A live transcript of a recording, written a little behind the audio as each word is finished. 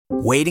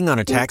Waiting on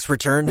a tax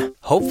return?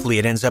 Hopefully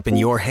it ends up in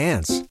your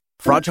hands.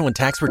 Fraudulent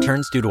tax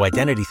returns due to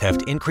identity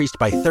theft increased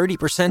by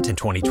 30% in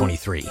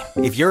 2023.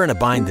 If you're in a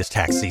bind this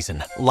tax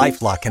season,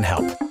 LifeLock can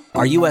help.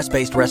 Our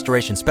U.S.-based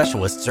restoration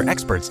specialists are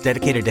experts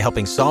dedicated to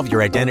helping solve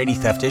your identity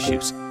theft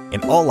issues.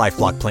 And all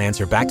LifeLock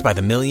plans are backed by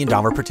the $1 Million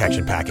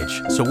Protection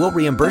Package. So we'll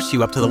reimburse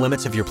you up to the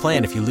limits of your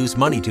plan if you lose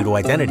money due to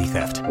identity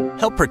theft.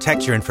 Help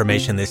protect your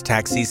information this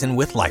tax season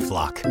with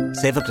LifeLock.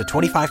 Save up to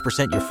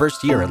 25% your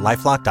first year at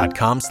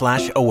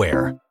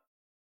LifeLock.com/aware.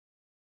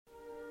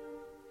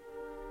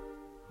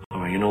 All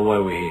right, you know why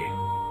we're here.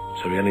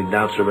 So if you have any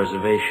doubts or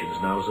reservations,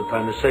 now is the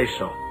time to say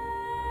so.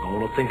 No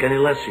one will think any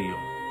less of you.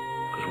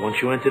 Because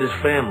once you enter this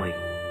family,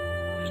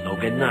 there's no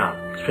getting out.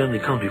 This family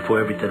comes before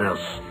everything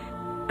else.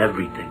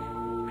 Everything.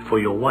 Before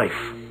your wife,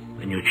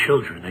 and your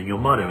children, and your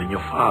mother, and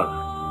your father.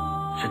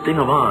 It's a thing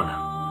of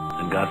honor.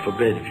 And God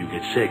forbid, if you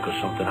get sick or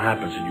something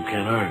happens and you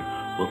can't earn,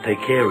 we'll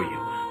take care of you.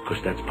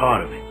 Because that's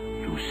part of it.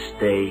 You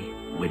stay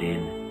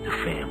within the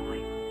family.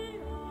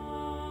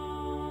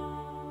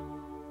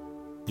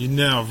 You're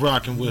now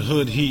rocking with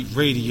Hood Heat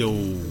Radio.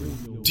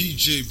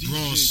 DJ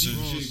Bronson.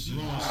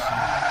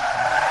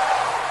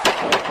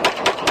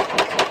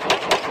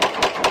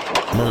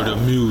 Murder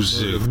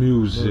music.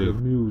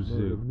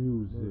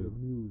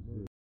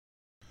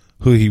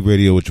 Hood Heat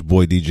Radio with your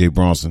boy DJ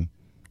Bronson.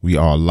 We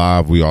are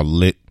live. We are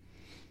lit.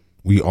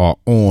 We are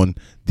on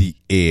the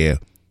air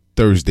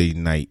Thursday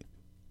night.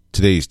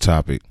 Today's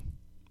topic: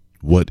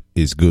 what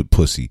is good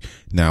pussy?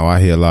 Now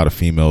I hear a lot of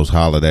females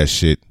holler that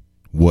shit.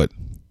 What?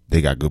 They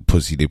got good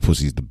pussy. Their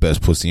pussy is the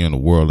best pussy in the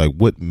world. Like,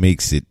 what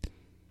makes it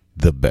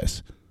the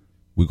best?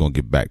 We're going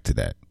to get back to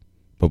that.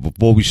 But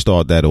before we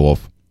start that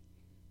off,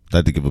 I'd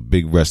like to give a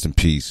big rest in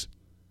peace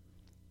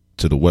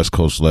to the West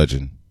Coast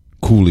legend,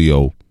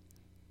 Coolio.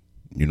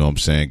 You know what I'm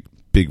saying?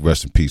 Big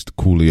rest in peace to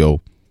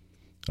Coolio.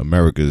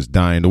 America is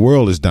dying. The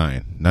world is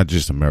dying. Not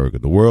just America.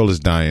 The world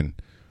is dying.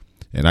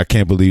 And I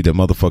can't believe that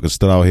motherfuckers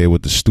stood out here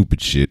with the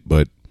stupid shit.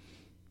 But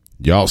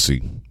y'all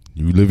see.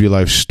 You live your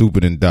life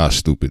stupid and die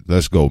stupid.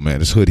 Let's go, man.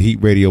 It's Hood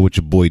Heat Radio with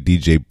your boy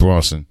DJ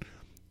Bronson.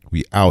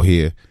 We out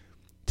here.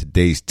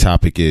 Today's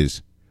topic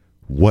is,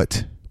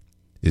 what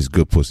is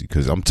good pussy?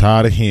 Because I'm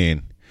tired of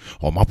hearing,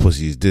 oh, my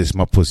pussy is this,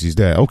 my pussy is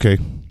that. Okay.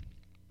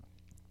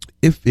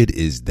 If it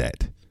is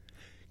that,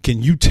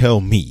 can you tell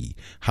me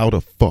how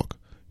the fuck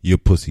your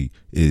pussy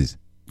is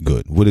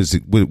good? What is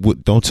it?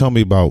 What don't tell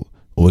me about,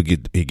 oh,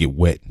 it get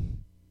wet.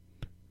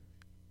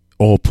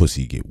 All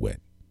pussy get wet.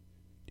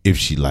 If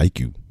she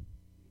like you.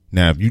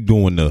 Now, if you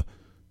doing the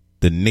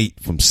Nate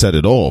from Set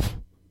It Off,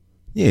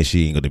 yeah,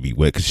 she ain't gonna be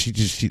wet because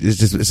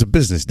it's a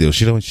business deal.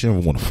 She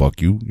don't want to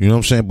fuck you. You know what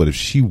I'm saying? But if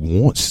she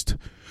wants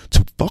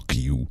to fuck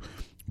you,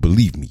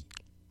 believe me,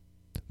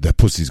 that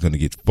pussy's gonna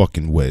get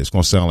fucking wet. It's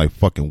gonna sound like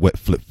fucking wet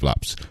flip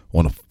flops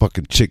on a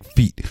fucking chick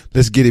feet.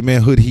 Let's get it,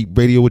 man. Hood Heat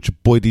Radio with your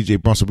boy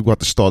DJ Bronson. We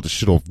got to start the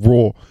shit off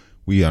raw.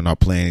 We are not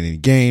playing any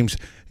games,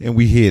 and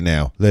we here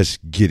now. Let's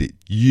get it.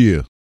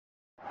 Yeah.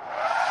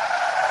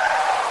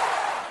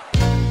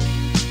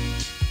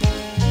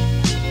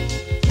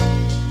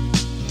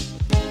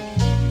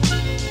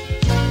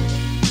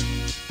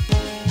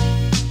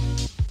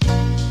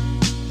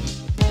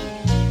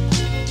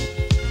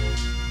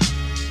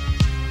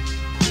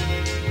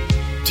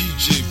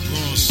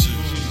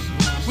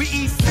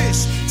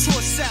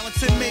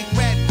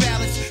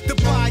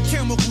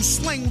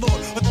 Slang lord,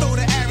 or throw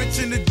the arrows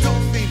in the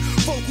dolphin.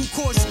 Vocal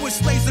cord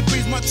switch, laser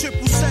greens, my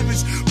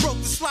 777s. Broke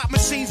the slot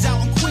machines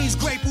out in Queens,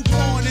 Grey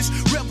Pouponist.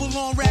 Rebel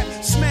on rap,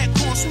 smack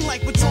corn, swing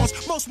like batons.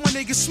 Most my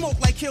niggas smoke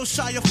like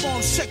Hillshire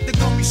Farms. Check the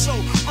gummy soul.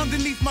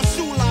 Underneath my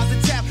shoe lies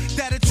a tap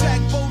that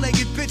attract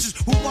bow-legged bitches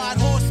who ride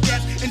horse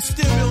gaps and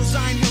stereos.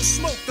 I ain't no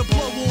smoke, the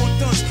blow on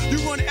dust. You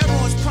run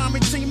errors,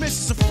 primary team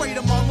misses, afraid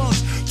of my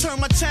lungs. Turn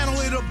my channel,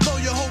 it'll blow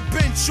your whole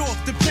bench off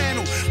the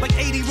panel. Like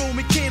 80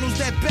 Roman candles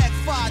that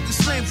backfired. The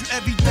slams you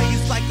every day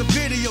is like a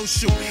video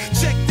shoot.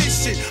 Check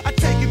this shit, I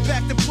take it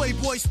back to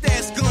Playboy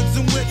stats, guns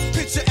and whips.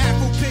 Picture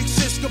Afro pigs,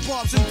 shish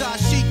kebabs and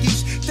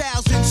dashikis.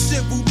 Thousands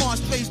civil march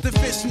face the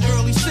fish in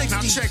early 60s.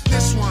 Now check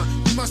this one,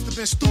 you must have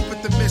been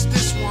stupid to miss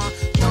this one.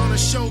 Don a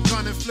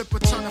showgun and flip a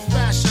ton of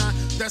fashion.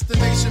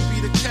 Destination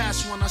be the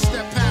cash one, I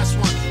step past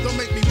one. Don't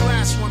make me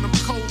blast one, I'm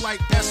cold like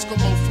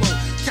Eskimo flow.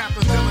 Cap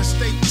a villain,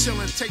 stay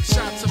chillin', take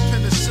shots of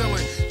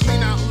penicillin.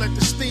 Clean out and let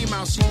the steam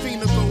out, she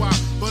fiend to go out.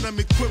 But I'm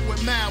equipped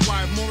with mad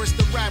wire, Morris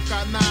the rap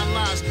got 9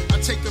 lives. I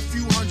take a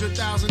few $100,000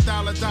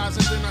 dives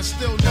and then I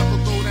still never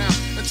go down.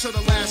 Until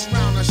the last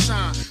round I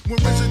shine. When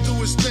RZA do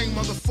his thing,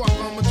 motherfucker,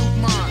 I'ma do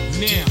mine.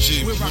 Now,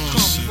 where I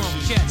come from,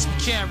 cats be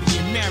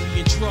carrying,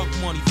 marrying drug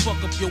money.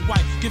 Fuck up your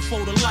wife, give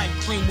for the life,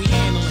 cream we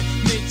handling.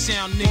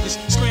 Midtown niggas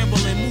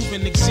scrambling,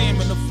 moving,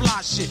 examine the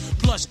fly shit.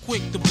 Plus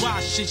quick to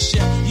buy shit,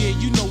 chef. Yeah,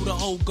 you know the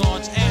whole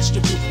guard's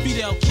attribute.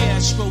 Fidel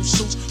Castro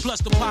suits, plus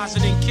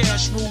depositing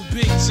cash rule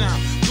big time.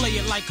 Play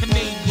it like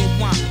Canadian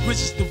wine.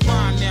 Rich is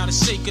divine now, the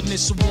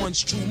sacredness of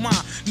one's true mind.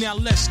 Now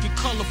let's get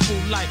colorful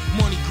like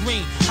money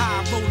green.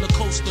 High roller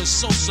coaster,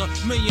 Sosa,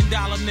 $1 million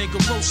nigga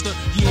roaster.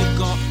 Yeah,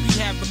 God,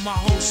 we having my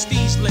whole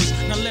steez lace.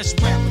 Now let's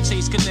rapper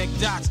taste, connect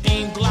dots,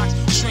 aim glocks,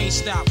 train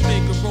stop,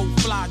 Figaro,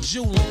 fly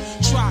jeweling,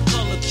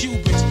 tricolor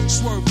Cubans,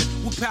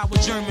 swerving with power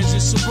Germans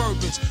and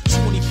Suburbans.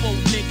 24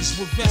 niggas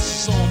with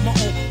vests on, my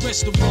own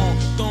restaurant.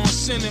 Dawn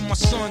sending my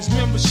son's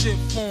membership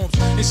forms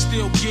and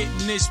still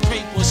getting this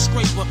paper.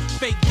 Scraper,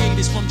 fake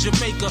gators from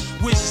Jamaica.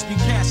 Wizards be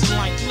passing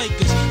like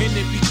Lakers, and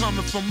it be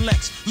coming from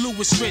Lex,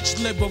 Louis Rich,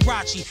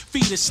 Liberace.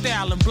 Feed the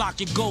style and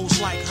block it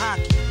goes like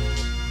hockey.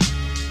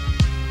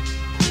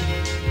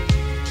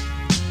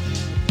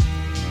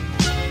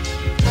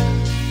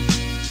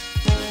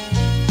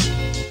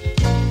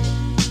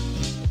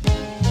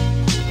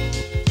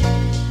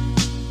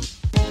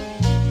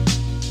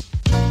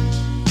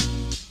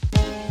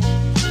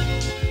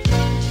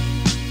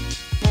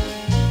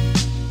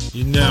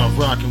 You're now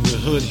rocking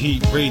with Hood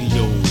Heat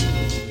Radio.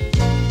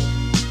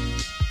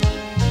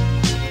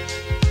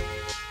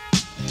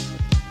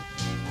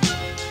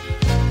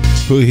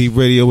 Hood Heat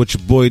Radio with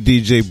your boy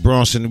DJ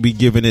Bronson. We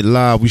giving it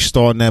live. We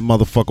starting that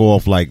motherfucker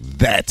off like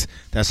that.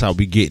 That's how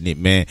we getting it,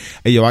 man.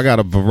 Hey, yo, I got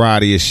a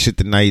variety of shit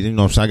tonight. You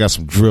know what I'm saying? I got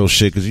some drill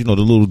shit because, you know,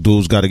 the little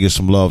dudes got to get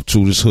some love,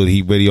 too. This Hood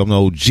Heat Radio. I'm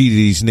the OG to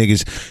these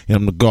niggas. And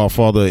I'm the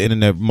godfather of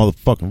internet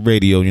motherfucking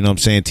radio. You know what I'm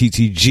saying?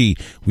 TTG.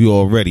 We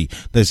all ready.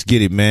 Let's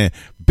get it, man.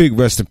 Big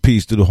rest in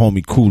peace to the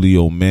homie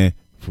Coolio, man.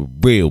 For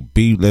real,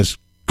 B. Let's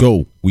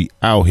go. We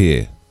out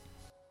here.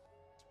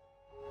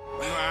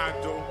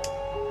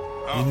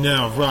 You're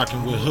now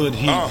rocking with Hood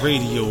Heat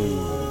Radio.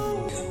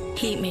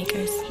 Heat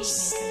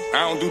makers.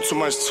 I don't do too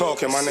much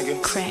talking, my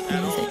nigga. Crack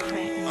music.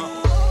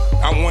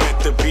 I wanted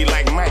to be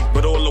like Mike,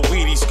 but all the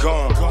weed he's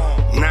gone.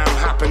 Now I'm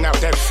hopping out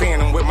that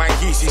Phantom with my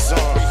Yeezys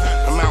on.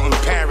 I'm out in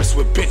Paris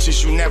with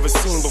bitches you never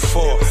seen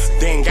before.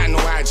 They ain't got no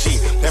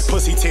IG. That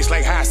pussy tastes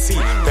like high C.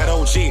 That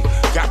OG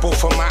got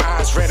both of my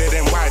eyes redder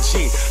than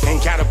YG.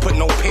 Ain't gotta put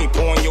no paper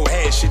on your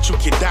head. Shit, you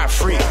can die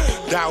free.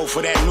 Die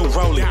for that new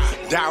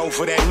rollie. Die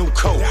for that new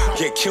coat.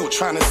 Get killed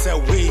trying to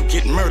sell weed.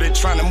 Get murdered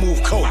trying to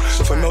move coke.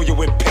 Familiar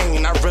with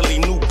pain, I really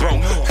knew,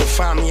 bro. Could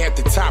find me at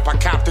the top, I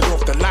copped it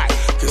off the lot.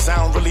 Cause I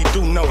don't really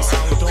do notes.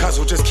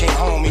 Cuzzo just came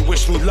home, he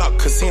wished me luck.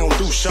 Cause he don't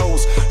do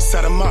shows.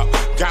 Set him up,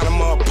 got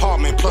him an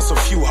apartment plus a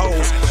few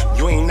hoes.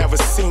 You ain't never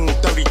seen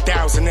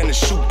 30,000 in a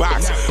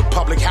shoebox.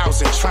 Public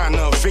housing, trying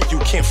to evict you,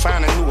 can't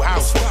find a new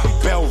house.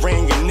 Bell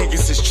ring and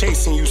niggas is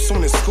chasing you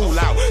soon as school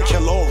out.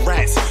 Kill all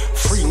rats,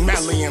 free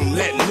Melly and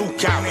let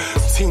Luke out.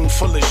 Team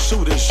full of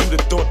shooters, you'd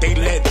have thought they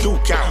let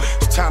Duke out.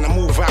 It's time to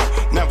move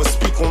out, never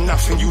speak on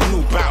nothing you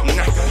knew about.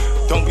 Nah.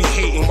 Don't be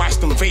hating, watch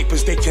them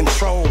vapors they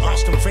control.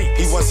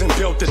 He wasn't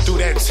built to do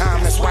that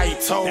time, that's why he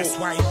told.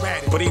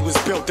 But he was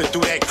built to do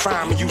that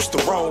crime, he used to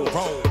roll.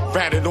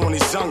 Ratted on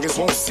his youngest,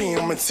 won't see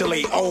him until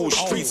they old.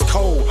 Streets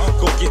cold,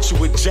 go get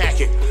you a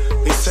jacket.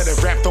 They said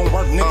if rap don't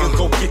work, nigga,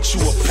 go get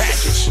you a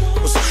package.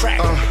 What's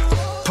crackin'?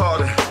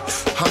 Pardon,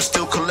 I'm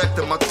still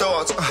collecting my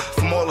thoughts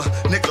from all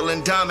the nickel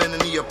and diamond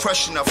and the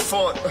oppression I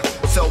fought.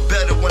 Felt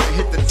better when I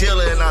hit the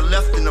dealer and I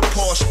left in the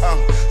Porsche.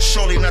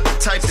 Surely not the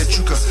type that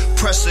you could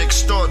press or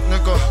extort,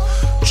 nigga.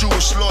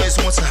 Jewish lawyers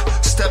want to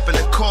step in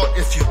the court.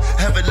 If you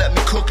ever let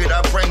me cook it,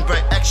 I bring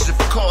back extra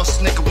costs,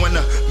 nigga. When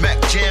the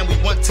Mac jam,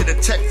 we went to the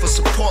tech for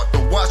support. The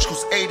watch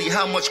was 80,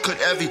 how much could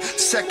every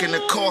second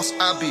it cost?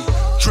 I be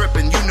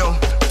dripping, you know,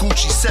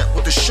 Gucci set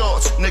with the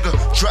shorts, nigga.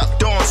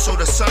 Dropped on so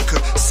the sun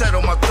could set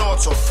on my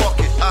thoughts. Or fuck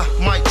it, I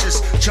might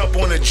just jump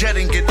on a jet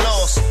and get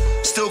lost.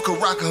 Still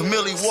could rock a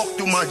milli, walk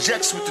through my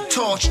jets with the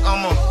torch.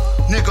 I'm a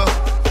nigga,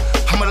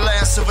 I'm a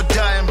last of a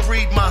dying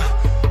breed. My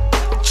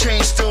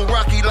chain still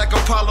rocky like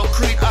Apollo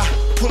Creed. I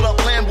pull up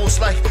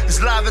Lambos like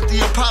it's live at the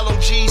Apollo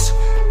G's.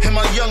 And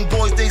my young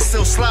boys, they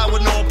still slide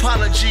with no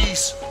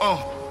apologies.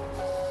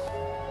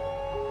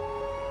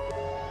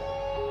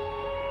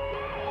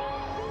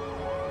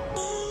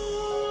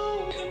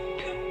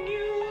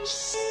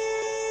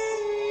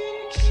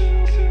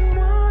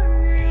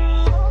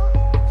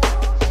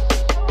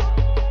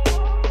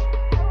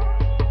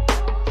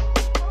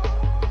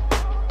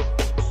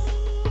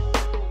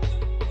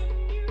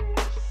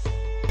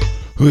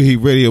 Hood Heat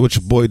Radio with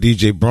your boy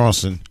DJ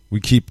Bronson.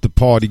 We keep the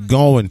party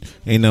going.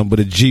 Ain't nothing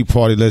but a G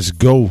party. Let's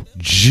go.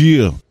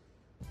 Jill.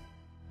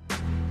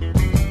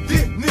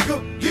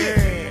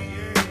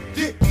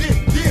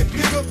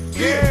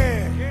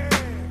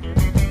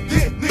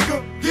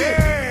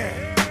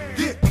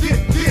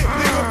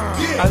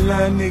 I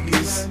line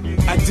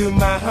niggas, I do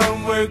my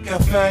homework, I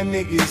find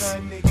niggas.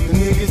 The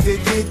niggas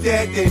that did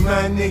that, they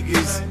my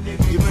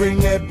niggas. You bring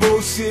that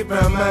bullshit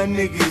round my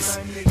niggas.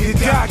 You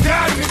die,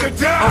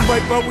 nigga, die. I'm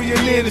right by where your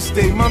nana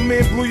stay. My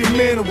man blew your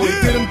man away,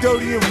 did him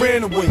dirty and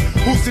ran away.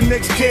 Who's the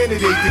next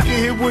candidate to get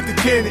hit with the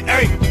cannon?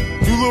 Hey,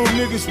 You little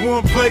niggas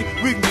want play,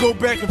 we can go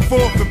back and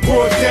forth in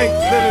broad day.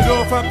 Let it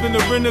off, hop in the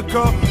rental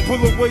car, pull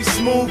away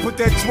smooth, put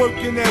that twerk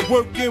in, that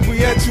work in,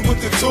 we at you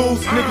with the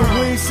tools. Nigga,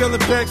 we ain't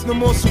selling packs no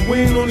more, so we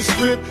ain't on the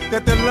strip.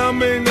 Got the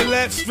llama in the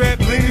lap strap,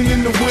 bleeding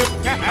in the whip.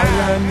 I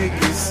lie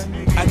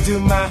niggas, I do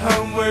my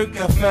homework,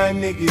 I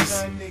find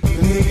niggas.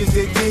 The niggas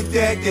that did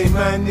that, they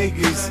my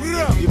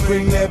niggas. You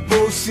bring that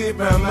bullshit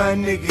round my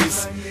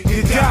niggas.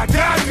 You die,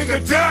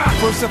 nigga, die.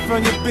 First I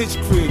found your bitch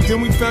crib,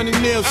 then we found your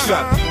nail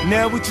shop.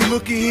 Now what you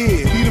looking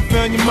here? We done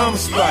found your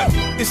mama's spot.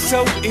 It's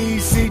so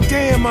easy,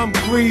 damn I'm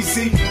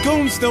greasy.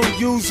 Goons don't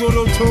use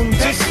auto-tune,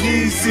 just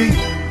easy.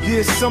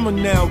 Yeah, it's summer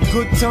now,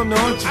 good time to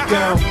hunt you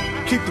down.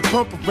 Keep the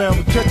pump around,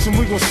 we catch them,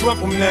 we gon'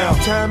 slump them now.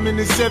 Timing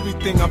is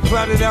everything, I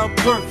plotted out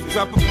perfect.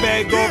 Drop a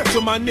bag off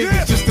to my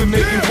niggas just to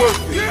make it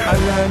worth it. I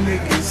lie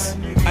niggas,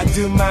 I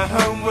do my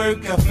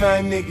homework, I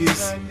find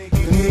niggas.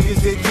 The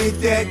niggas that did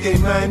that, they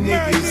my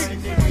niggas.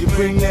 You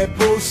bring that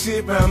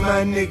bullshit round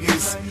my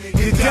niggas.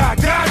 You die,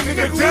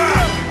 nigga,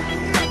 die.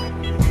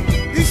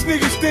 These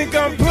niggas think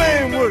I'm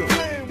playing with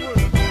them.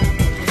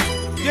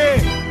 Yeah.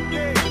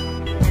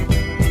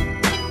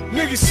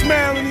 Niggas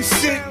smiling and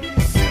shit.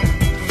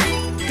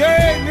 Go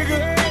ahead, nigga.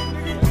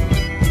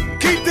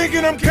 Keep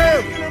thinking I'm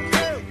curvy.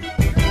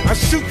 I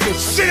shoot the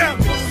shit out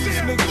of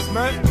these niggas,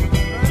 man.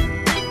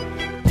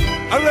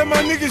 I let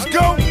my niggas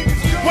go.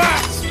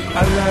 Watch. I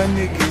lie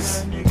niggas.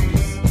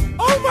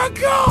 Oh my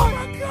God.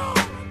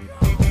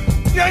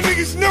 Y'all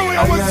niggas knew it.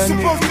 I wasn't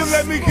supposed to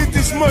let me get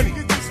this money.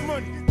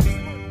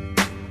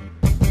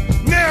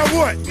 Now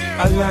what?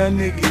 I lie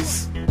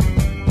niggas.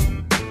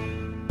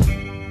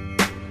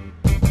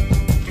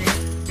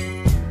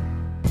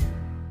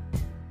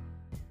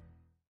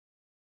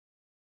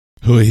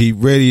 Hood Heat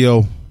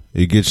Radio,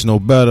 it gets no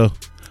better.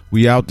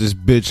 We out this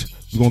bitch.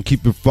 We gonna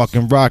keep it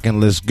fucking rocking.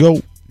 Let's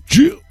go.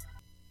 Yeah.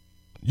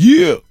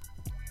 Yeah.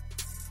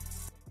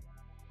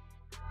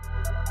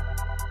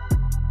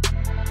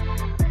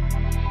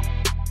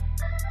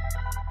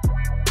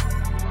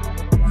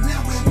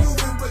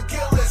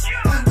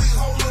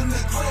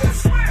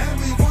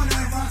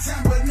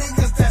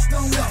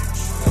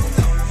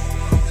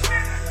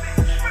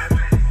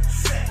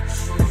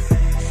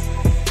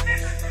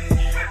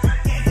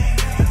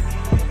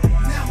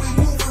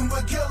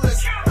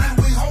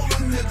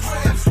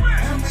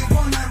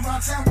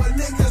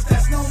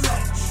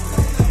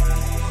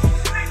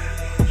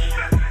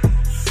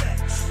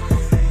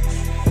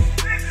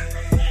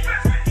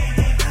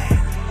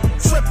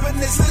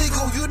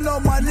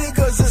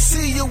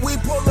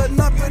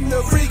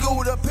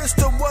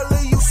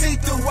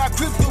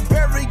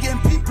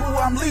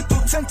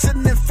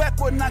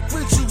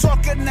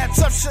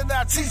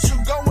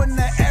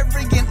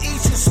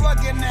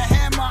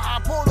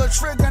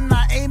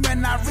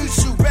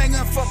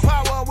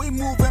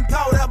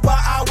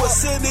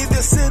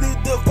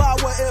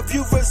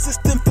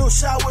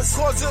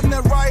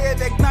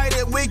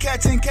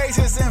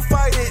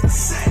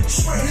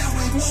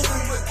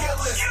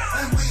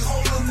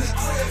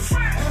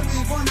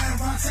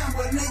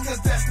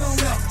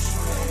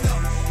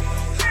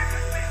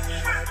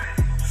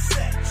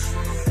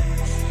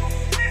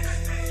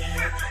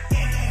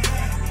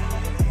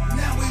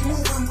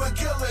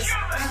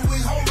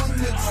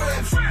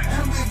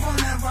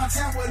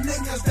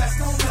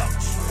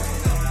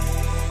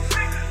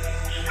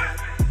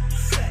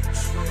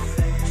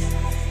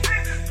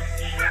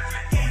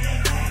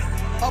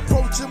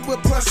 Approaching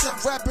with pressure,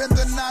 grabbing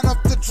the 9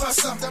 off the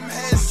dresser. Them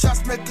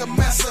headshots make a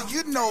mess of,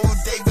 you know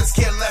Davis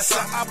care lesser.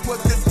 I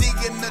put the D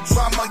in the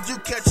drama, you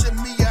catching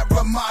me at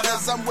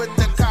Ramadas. I'm with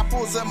the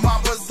couples and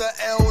mobbers, the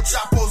El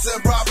Chapos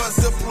and robbers,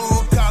 the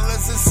blue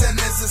collars and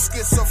sinners, the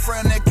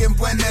schizophrenic and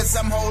winners.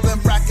 I'm holding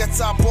brackets,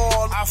 I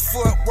ball, I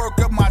footwork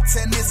up my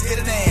tennis, get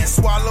it in.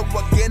 Swallow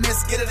a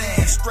Guinness, get it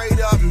in.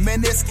 Straight up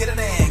minutes, get it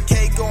in.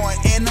 K going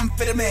in, I'm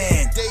fit him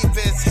in.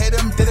 Davis hit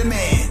him, did him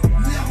in.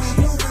 Now we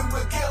moving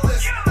with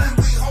killers.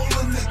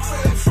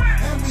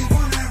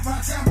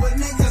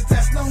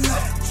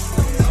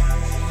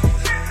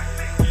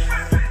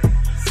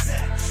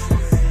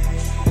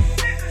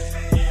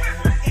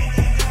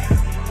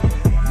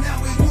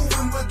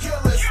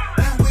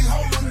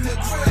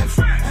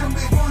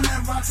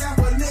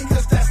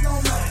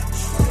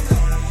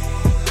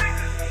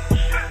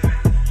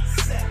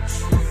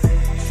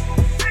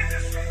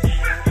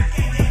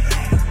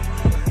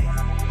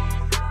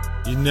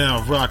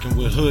 Now rocking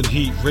with Hood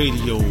Heat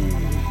Radio.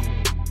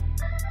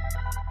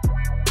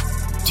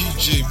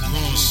 DJ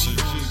Bronson.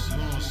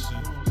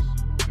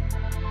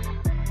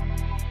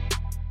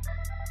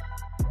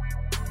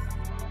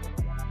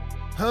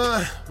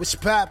 What's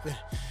poppin'?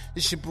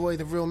 It's your boy,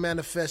 The Real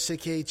Manifest,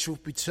 aka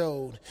Truth Be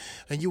Told,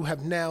 and you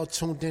have now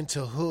tuned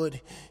into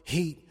Hood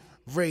Heat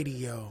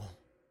Radio.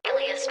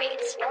 Ilias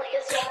Beats.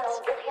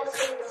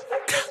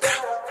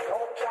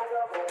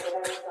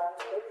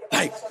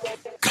 Like,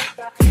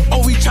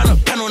 oh, we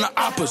tryna pen on the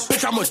oppas.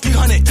 Bitch, I'm a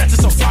 300, that's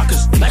just some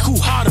flockers. Like who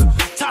harder?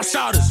 Top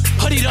shotters.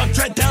 Hoodied up,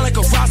 dread down like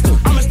a roster.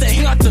 I'ma stay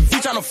hang out the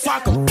beach tryna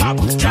flock 'em. Pop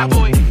 'em, trap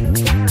boy.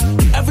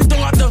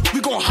 Everything out there, we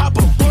gon' hop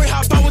 'em. Boy,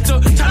 hop out with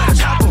the tryna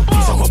chop 'em.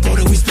 Fuck up,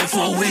 bro,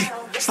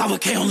 Slava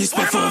K only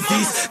spit for a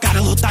V's. Got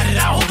a little thought that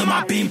I hold in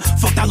my beam.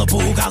 Fuck that little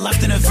boo who got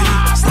left in a V.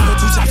 Slava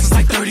 2 chapters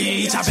like 30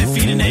 each. I've been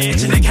feeding the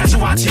itch and they catch a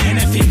watching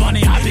and feed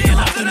money. I've been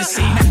left in the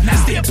scene.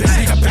 Nasty a bitch,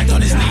 nigga back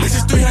on his knees. This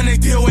is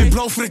 300 DOA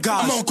blow for the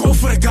gods. I'm on go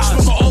for the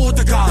gods. Smoke all with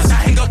the gods. I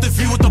hang out the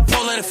V with the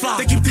pole, let it fly.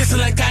 They keep dissing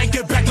like I ain't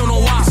get back, don't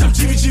know why. Some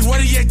GBG, what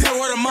yeah, dead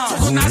word of mine.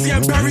 Talk Nazi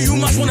and Barry, you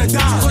must wanna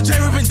die. Talk J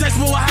Rip and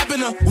Desmo, what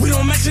happened to? We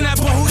don't mention that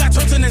boy who got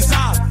tortured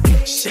inside.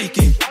 Shake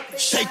it,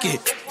 shake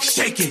it,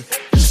 shake it,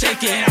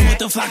 shake it. I'm with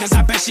the fly cause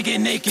I bet she get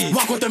naked.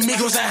 Walk with the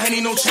Migos and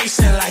Henny, no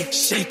chasing. Like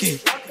shake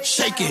it,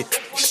 shake it,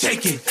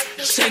 shake it,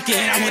 shake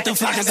it. I'm with the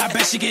fly cause I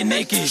bet she get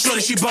naked.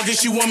 Shorty she bugging,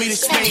 she want me to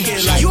spank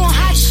it. Like you on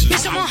hot,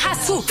 bitch I'm on hot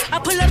too. I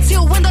pull up to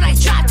your window like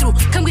drive through.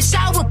 Come get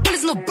shot with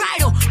bullets, no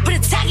bridle. Put a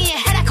tag in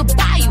your head, I could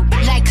buy you.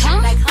 Like huh?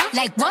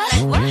 Like what?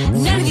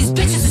 None of these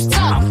bitches is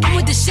tough. I'm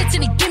with the shit till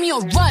they give me a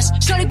rush.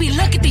 Shorty be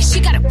looking, think she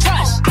got a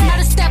crush. I'm not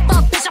a step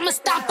up, bitch, I'ma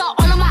stop up.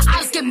 All of my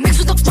eyes get mixed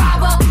with the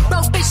robber.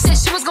 Bro, bitch said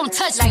she was gon'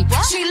 touch like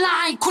what? She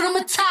lying, Kuna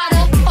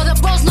Matata. All the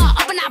bros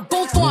not up and I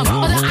boom for him.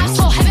 All the eyes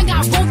so heaven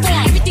got room for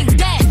him. Everything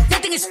dead,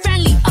 nothing is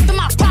friendly. Up in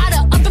my Prada,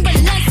 up in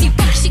Balenciaga.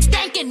 Fuck she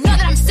thinking, know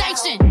that I'm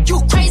sanctioned.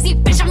 You crazy,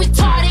 bitch, I'm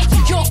retarded.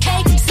 You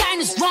okay? Sign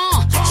is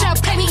wrong. Try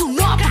to play me, you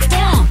know I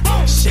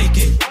perform. Shake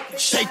it,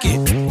 shake it,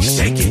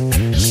 shake it,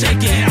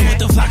 shake it. I'm with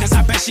the fly cause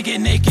I bet she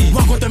get naked.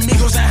 Walk with the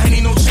Migos and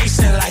Henny, no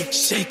chasing. Like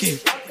shake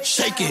it,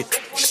 shake it,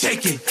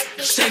 shake it,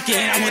 shake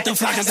it. I'm with the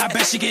fly cause I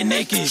bet she get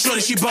naked.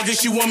 Shorty she bugging,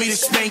 she want me to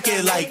spank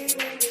it. Like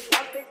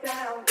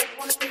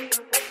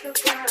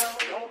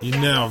you're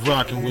now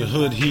rocking with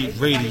Hood Heat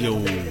Radio.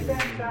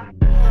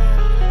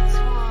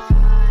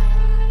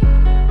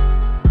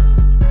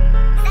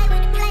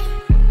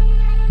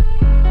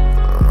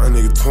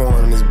 Nigga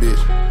torn in this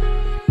bitch.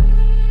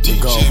 They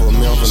gone for a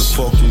minute, I'm finna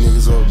fuck you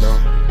niggas up, dog.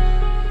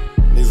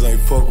 Niggas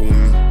ain't fucking with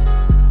me.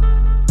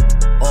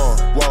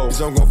 Whoa,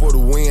 bitch, I'm going for the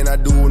win. I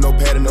do with no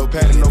padding, no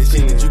padding, no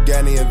pin. That you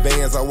got in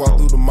advance. I walk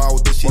through the mall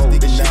with this shit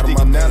sticking out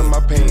of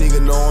my pants. Nigga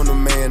know I'm the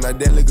man. Now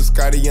that nigga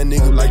Scotty, young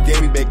nigga like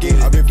gave me back in.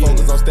 I been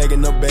focused on stacking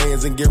up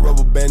bands and get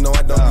rubber band. No,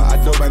 I don't give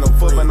a fuck about no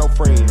fuck by no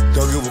friend.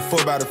 Don't give a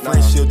fuck about a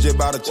friendship, just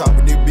about a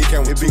chopper. This bitch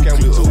came with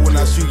two. When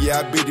I shoot,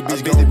 yeah, I bet the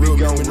bitch gon' real.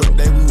 Remember them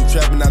days we was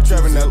trapping, not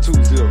trapping now too.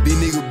 These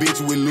nigga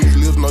bitch with loose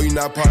lips. No, you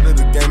not part of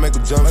the game. Make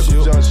a jump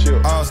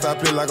ship. I'll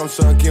stop it like I'm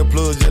Sean Kim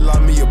Plug. Just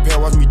lock me a pair,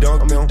 watch me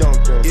dunk them.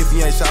 If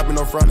he ain't shopping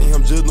in front of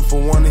him, just look for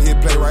one to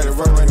hit play right in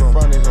front of him.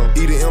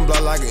 Eat an M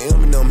block like an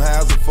Eminem. High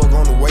as a fuck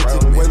on the way to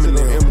the women.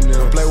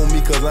 Don't play with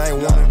me cause I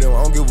ain't one of them.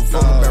 I don't give a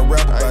fuck about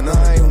rap about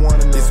nothing. I ain't one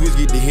of them. This switch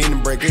get the hit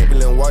and break it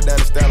and walk down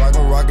the style like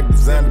I'm rocking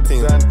designer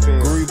team.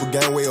 Groover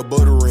gang way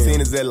above the ring.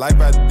 Seen as that life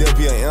out the death,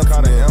 he an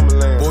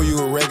ambulance. Boy, you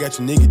a rag, got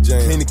your nigga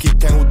James. Penny kick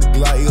came with the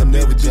Glock, he'll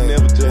never change.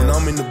 When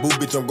I'm in the booth,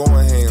 bitch, I'm going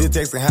ham. Still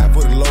texting high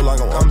for the low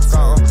like I'm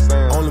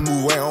only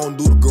move way, I don't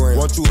do the gram.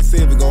 Want you a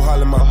 7, go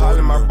holler my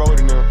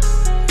brody now.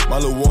 My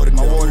little water,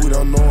 we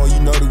don't know, you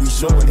know that we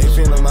showin'. They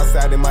fin on my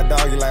side and my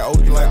dog, you like, oh,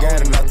 you like got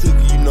it, and I took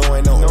it, you know,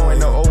 ain't no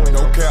O,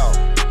 no cow.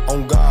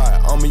 On God,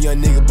 I'm a young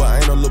nigga, but I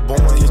ain't no little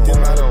boy. You still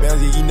out of bounds,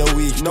 yeah, you know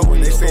we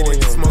extorting. They say that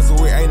you smoke, so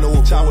it ain't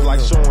no chopper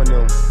like showing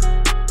them.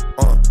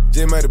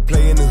 Just made a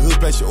play in the hood,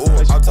 place your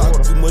order. I'm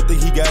talking too much, think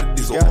he got a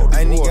disorder.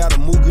 I ain't even got a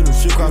move, get him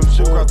shook out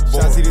the board.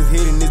 Shots hit his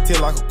head and this tail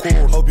like a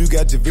cord. Hope you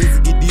got your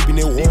vision, get deep in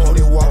that water.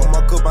 They walk on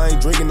my cup, I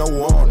ain't drinking no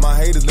water. My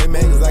haters, they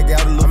mad cause I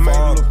got a little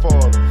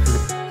farther.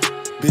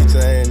 Bitch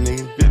ass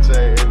nigga,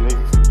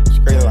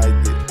 straight like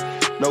this.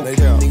 No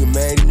cap. Nigga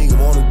mad, these nigga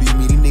wanna be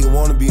me, these nigga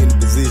wanna be in the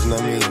position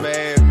I'm in.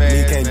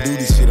 Nigga can't do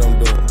this shit I'm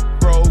doing.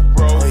 Bro.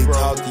 I ain't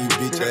talk to you,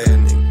 bitch ass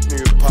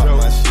nigga. Pop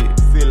my shit.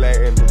 Feel ass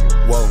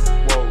nigga. Whoa,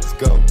 let's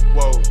go.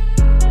 Whoa.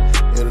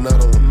 And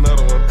another one.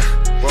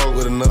 Whoa,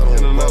 with another one.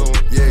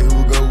 Yeah, here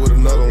we go with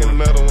another one.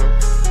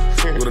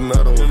 With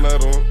another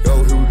one.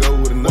 Yo, here we go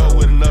with another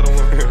one.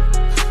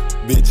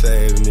 Bitch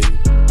ass nigga.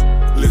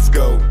 Let's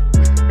go.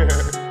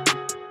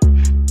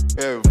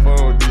 Having fun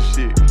with this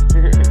shit.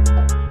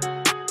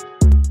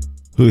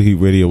 Hood Heat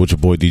Radio with your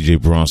boy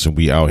DJ Bronson.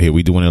 We out here.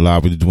 We doing it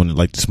live. We doing it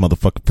like this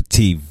motherfucker for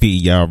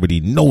TV. Y'all already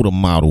know the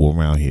model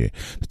around here.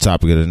 The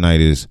topic of the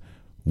night is,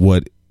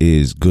 what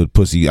is good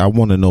pussy? I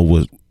want to know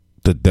what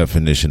the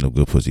definition of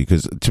good pussy,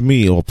 because to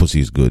me, all pussy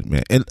is good,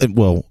 man. And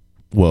well,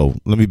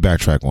 let me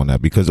backtrack on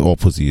that, because all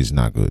pussy is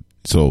not good.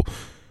 So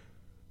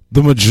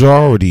the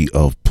majority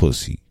of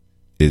pussy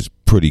is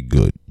pretty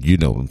good. You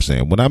know what I'm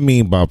saying? What I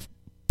mean by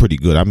pretty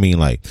good, I mean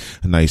like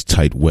a nice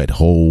tight wet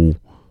hole,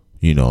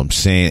 you know what I'm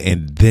saying?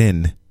 And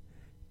then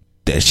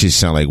that shit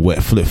sound like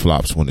wet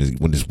flip-flops when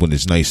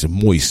it's nice and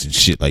moist and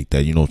shit like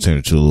that, you know what I'm saying?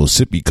 Into a little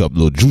sippy cup,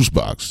 little juice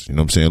box, you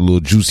know what I'm saying? A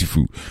little juicy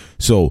fruit.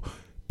 So,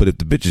 but if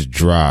the bitch is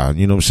dry,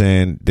 you know what I'm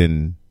saying,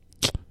 then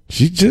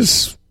she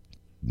just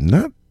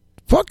not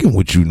fucking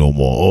with you no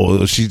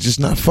more, or she's just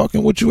not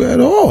fucking with you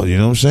at all, you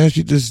know what I'm saying?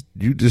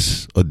 You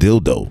just a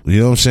dildo, you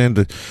know what I'm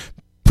saying?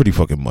 Pretty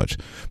fucking much.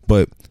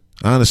 But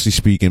honestly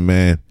speaking,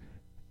 man,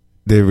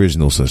 there is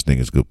no such thing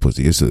as good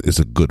pussy. It's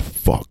a good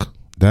fuck.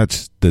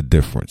 That's the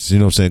difference. You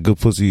know what I'm saying? Good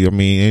pussy, I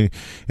mean,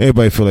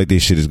 everybody feel like their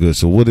shit is good.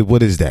 So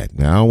what is that?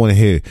 Now, I don't want to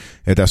hear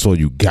if that's all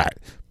you got.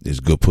 is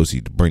good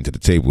pussy to bring to the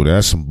table.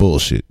 That's some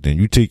bullshit. Then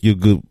you take your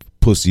good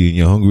pussy and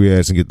your hungry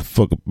ass and get the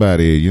fuck up out of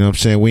here. You know what I'm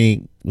saying?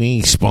 We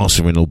ain't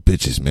sponsoring no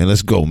bitches, man.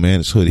 Let's go,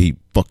 man. It's Hood Heat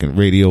fucking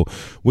Radio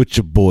with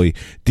your boy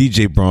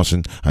DJ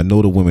Bronson. I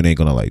know the women ain't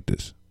gonna like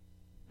this,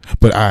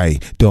 but I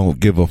don't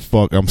give a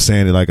fuck. I'm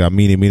saying it like I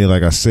mean it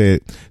like I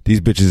said.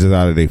 These bitches is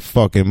out of their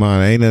fucking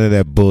mind. Ain't none of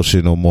that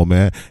bullshit no more,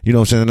 man. You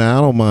know what I'm saying? Now,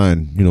 I don't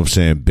mind, you know what I'm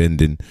saying,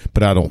 bending,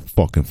 but I don't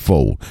fucking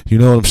fold. You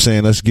know what I'm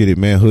saying? Let's get it,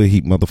 man. Hood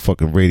Heat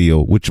motherfucking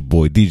Radio with your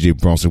boy DJ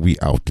Bronson. We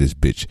out this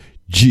bitch.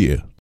 Yeah.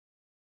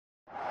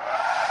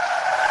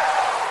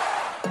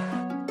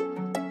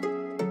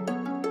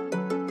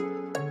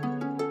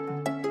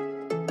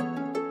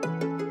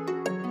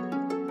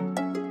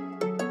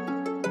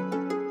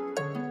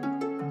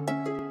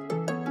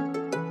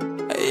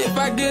 If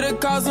I get a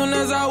call soon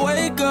as I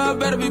wake up,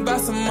 better be by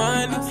some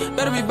money,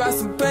 better be by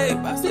some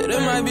paper. Yeah, they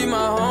might be my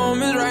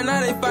homies, right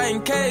now they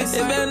fighting case.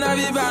 It better not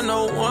be about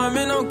no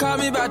woman, don't call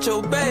me about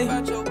your bae.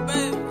 I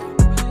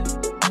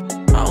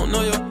don't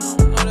know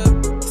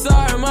your.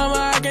 Sorry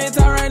mama, I can't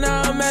talk right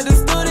now, I'm at the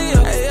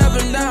studio. Hey, up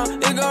and down,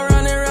 it go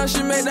round and round,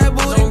 she make that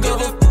booty go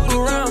the f***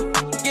 around.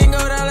 Can go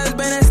down, let's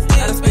bang that skin.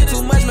 I done spent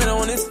too much, man,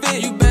 on this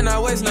fit, you better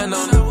not waste nothing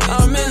on it.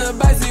 I'm in the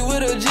backseat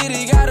with a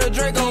GD, got a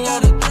Draco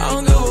on it. I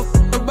don't give a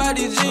f*** about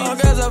these jeans, long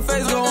as her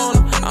face go on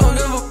it. I don't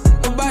give a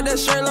f*** about that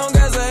shirt, long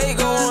as her hate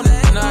go on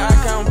it. Now I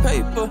count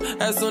paper,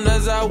 as soon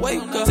as I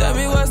wake up. Tell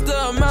me what's the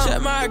amount,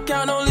 check my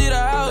account, don't leave the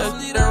house.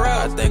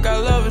 I think I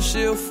love her,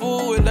 she a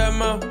fool with that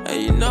mouth.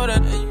 And you know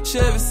that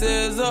Chevy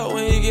says up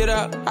when he get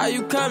out. How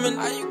you coming?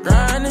 How you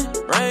grinding?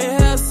 Rain,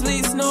 hail,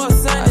 sleet, snow, or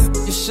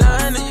sun. You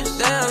shining,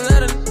 damn,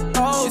 let her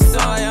hold. You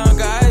sound like young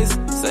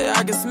guys, say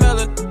I can smell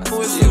it.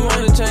 If you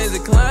wanna change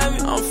the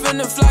climate, I'm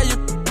finna fly you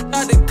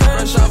out the country.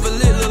 Rush off a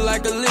lit, look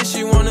like a lit,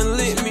 she wanna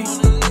lick me.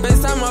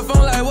 FaceTime my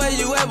phone like, where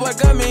you at, boy,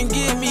 come and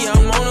get me.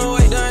 I'm on the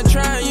way, done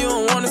trying, you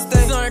don't wanna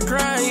stay. Son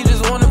crying, he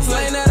just wanna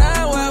play. That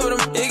I ain't wild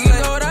with him, it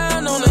can go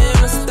down on the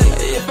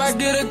interstate. If I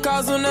get a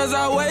call soon as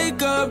I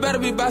wake up, better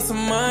be by some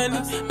money,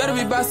 better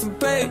be by some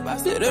pay.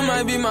 Yeah, they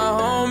might be my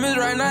homies,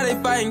 right now they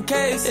fighting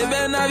case. It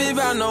better not be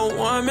about no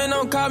woman,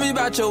 don't call me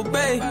about your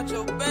bae.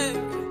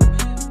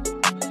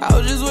 I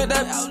was just with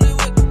that.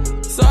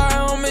 Sorry,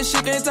 homie,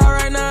 she can't talk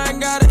right now, I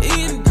gotta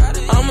eat.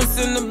 I'ma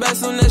send the back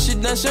soon as she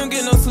done, she don't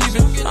get no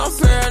sleeping. I'm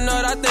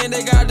paranoid, I think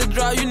they got the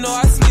draw, you know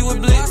I sleep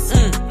with blitz.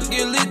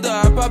 Get lit though,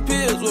 I pop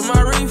pills with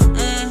my reef.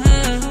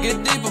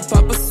 Get deeper,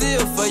 pop a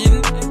seal for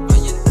you.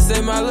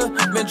 Say my look,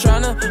 been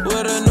tryna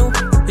with a new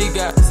he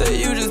got. Say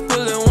you just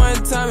pull it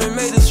one time and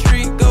make the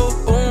street go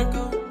boom,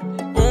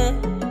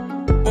 boom,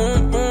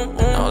 boom, boom, boom.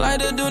 Don't like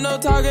to do no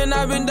talking,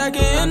 I've been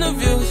ducking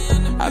interviews.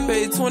 I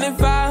paid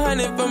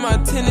 $2,500 for my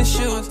tennis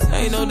shoes.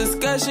 Ain't no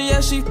discussion,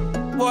 yeah, she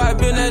boy, I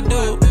been that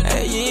dude.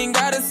 Hey, you ain't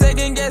gotta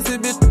second guess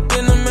it, bitch,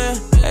 in the man.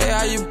 Hey,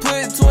 how you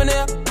put 20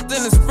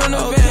 in the Sprinter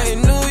van? Okay,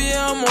 new year,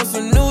 I'm on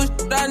some new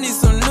shit, I need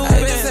some new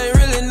bands. This ain't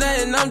really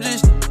nothing, I'm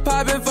just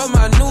popping for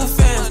my new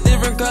fans.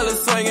 Different colors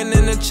swinging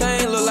in the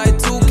chain, look like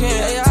toucan.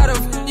 Hey, how the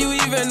f*** you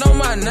even know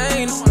my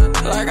name?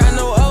 Like I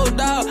know old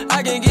dog,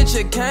 I can get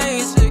your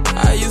canes.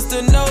 I used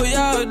to know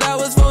y'all, that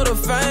was for the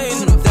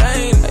fame.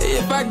 Dang, hey,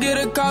 if I get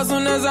a call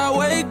soon as I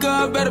wake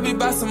up, better be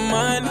by some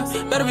money,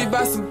 better be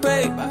by some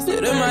pay. Yeah,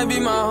 they might be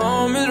my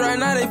homies, right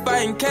now they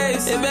fighting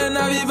case. It better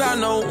not be about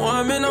no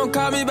woman, don't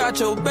call me about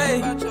your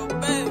bae.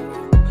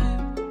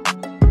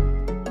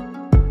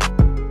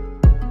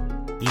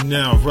 You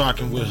now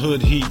rocking with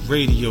Hood Heat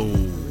Radio.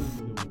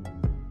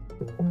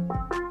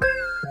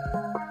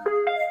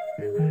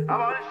 How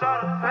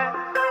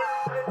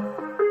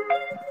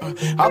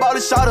about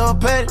a shot of a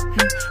pet?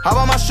 How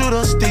about my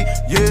shooter stick?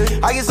 Yeah,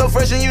 I get so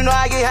fresh and you know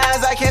I get high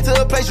as I can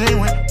to a place you ain't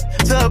went.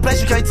 To a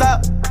place you can't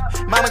top.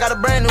 Mama got a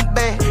brand new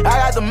bag. I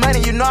got the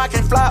money, you know I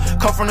can fly.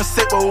 Come from the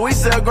city where we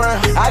sell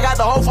ground. I got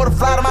the hoe for the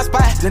fly to my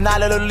spot. Then I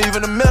let her leave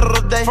in the middle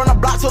of the day. From the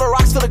block to the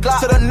rocks to the Glock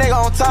to the nigga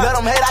on top. Let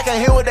them hate, I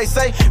can hear what they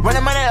say.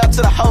 Running money up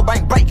to the whole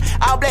bank break.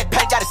 All black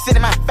pack got it sit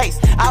in my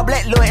face. All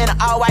black Lil in an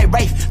all white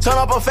Wraith. Turn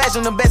up a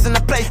fashion, the best in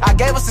the place. I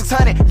gave her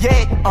 600,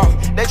 yeah.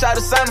 They try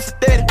to sign me for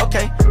 30,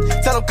 okay.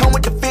 Tell them come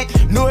with the fit.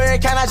 New hair,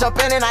 can I jump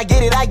in and I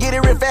get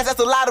it real fast. That's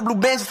a lot of blue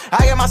benches.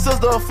 I gave my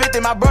sister a 50,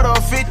 my brother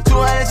a 50.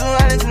 200,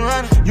 200,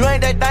 200. You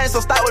ain't that thing, so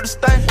start with the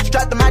stunt.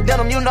 Strapped to my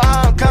denim, you know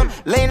how I'm coming.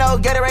 Lean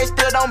over, get it right,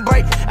 still don't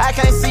break. I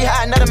can't see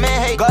how another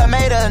man hate. God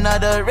made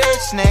another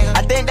rich nigga.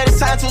 I think that it's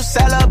time to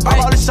celebrate. I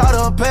bought a shot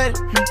of a petty.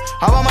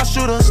 How about my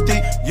shooter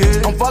stick?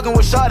 Yeah, I'm fucking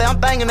with Shawty. I'm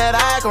thinking that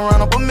I can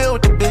run up a mill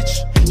with the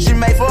bitch. She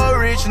made for a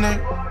rich nigga.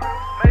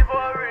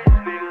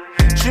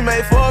 She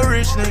made for a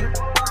rich nigga.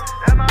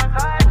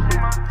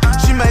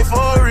 She made for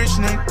a rich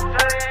nigga.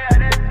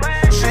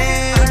 She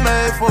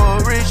made for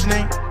a rich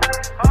nigga.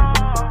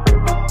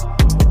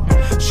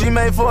 She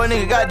made for a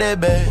nigga, got that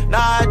bag.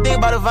 Nah, I think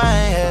about if I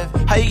ain't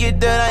have. How you get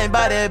that, I ain't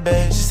buy that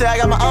bag. She said I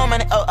got my own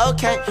money, oh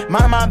okay.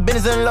 Mind my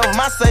business in love with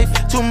my safe.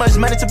 Too much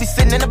money to be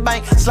sitting in the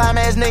bank. Slime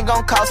ass nigga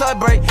gon' cost her a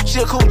break. She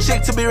a cool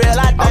chick to be real,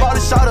 I think. I bought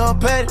a shot of a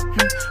petty.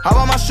 How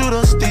about my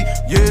shooter stick?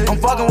 Yeah, I'm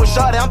fucking with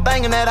Shawty, I'm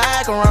thinking that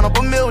I can run up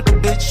a mill with the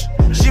bitch.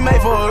 She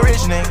made for a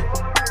rich nigga.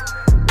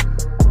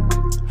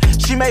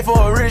 made for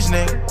a rich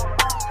nigga.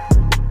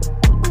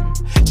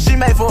 She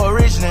made for a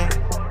rich nigga.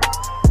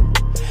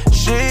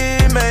 She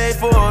made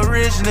for a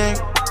rich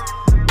nigga.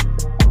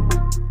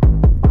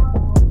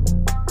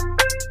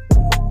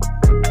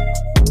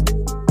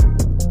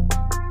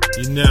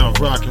 You're now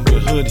rocking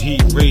with Hood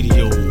Heat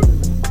Radio.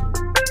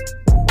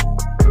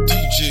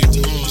 DJ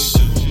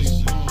Bronson.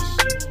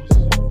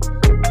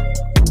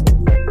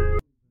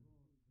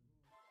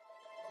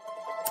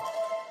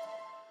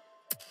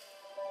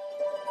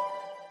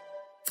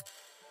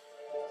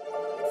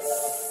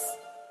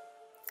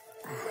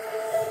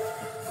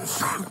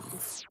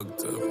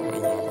 Fucked up, I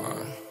ain't gonna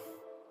lie.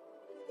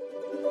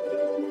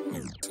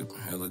 Nigga took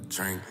a hella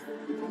drink.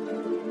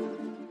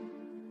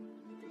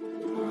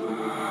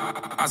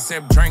 I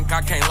said drink,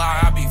 I can't lie,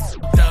 I be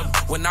fucked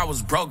up. When I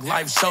was broke,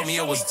 life showed me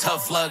it was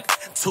tough luck.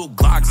 2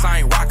 Glocks, I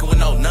ain't rockin' with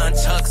no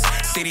nunchucks.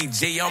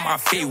 CDG on my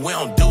feet, we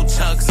don't do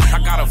chucks.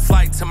 I got a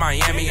flight to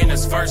Miami in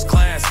this first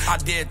class. I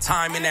did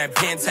time in that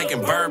pen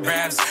taking bird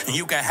baths. And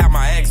you can have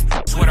my ex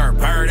with her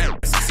bird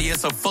ass. See,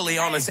 it's a fully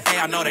honest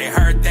A, I know they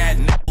heard that.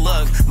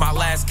 Look, my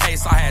last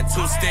case, I had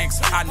 2 sticks.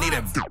 I need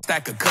a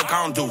that could cook,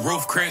 I don't do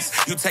roof Chris.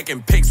 You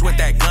taking pics with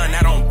that gun,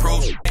 that don't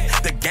prove shit.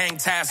 The gang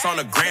task on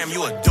the gram,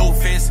 you a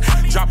doofus.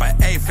 Drop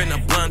an eighth in the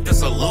blunt,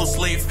 this a loose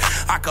leaf.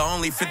 I can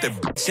only fit the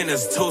bitch in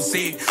this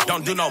 2-seat.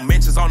 Don't do no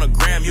mentions on the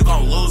gram, you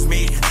gon' lose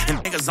me. And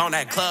niggas on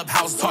that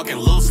clubhouse talking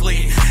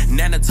loosely.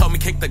 Nana told me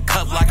kick the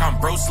cup like I'm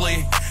Bruce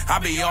Lee. I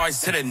be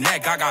always to the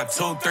neck, I got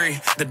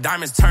 2-3. The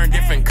diamonds turn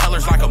different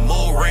colors like a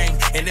moon ring.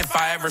 And if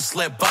I ever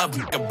slip up,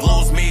 nigga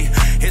blues me.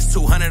 It's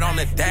 200 on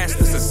the dash,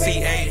 this a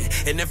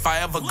C8. And if I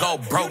ever go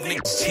broke,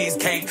 niggas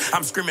cheesecake.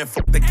 I'm screaming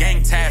fuck the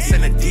gang task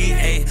and the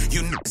DA.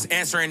 You niggas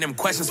answering them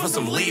questions for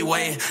some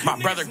leeway. My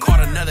brother caught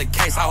another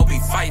case, I hope he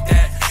fight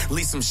that.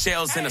 Leave some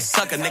shells in a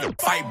sucker, nigga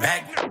fight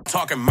back.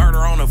 Talking murder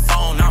on the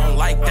phone, I don't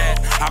like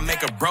that. I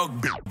make a broke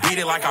beat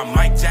it like I'm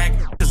Mike Jack.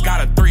 Just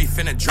got a 3,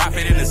 finna drop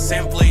it in the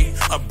simply.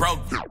 A broke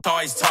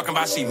always talking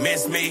about she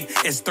missed me.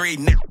 It's 3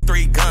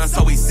 guns,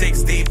 so we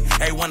 6 deep.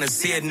 They wanna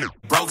see it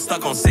broke,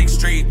 stuck on 6th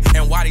Street.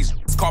 And why these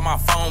call my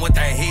phone with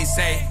that he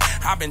say?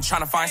 I've been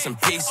trying to find some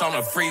peace on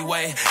the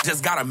freeway.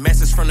 Just got a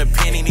message from the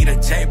penny, need a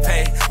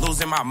JPay.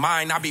 Losing my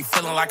mind, I be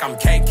feeling like I'm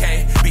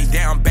KK. Be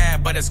down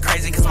bad, but it's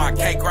crazy cause my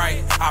cake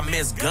right. I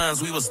miss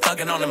guns, we was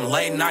thugging on them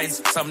late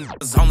nights. Some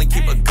niggas only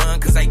keep a gun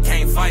cause they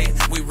can't fight.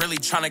 We really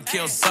trying to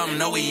kill something,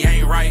 no we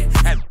ain't right.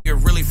 That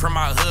nigga really from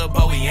my hood,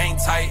 but we ain't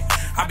tight.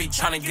 I be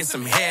trying to get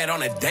some head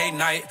on a day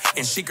night.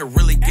 And she could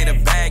really get a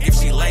bag if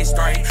she lay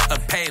straight. A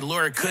paid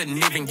lawyer couldn't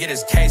even get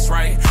his case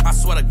right. I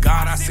swear to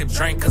God, I sip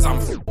drink cause I'm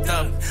fucked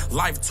up.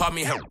 Life taught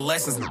me her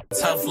lessons,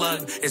 tough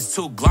luck. It's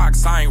 2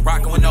 Glocks, I ain't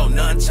rocking with no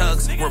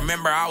nunchucks.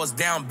 Remember I was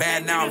down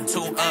bad, now I'm 2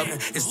 up.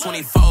 It's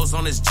 24s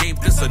on this Jeep,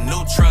 this a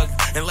new truck.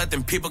 And let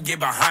them people get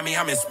behind me,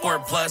 I'm in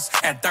Sport Plus.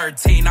 At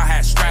 13, I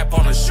had strap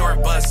on a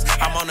short bus.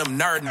 I'm on them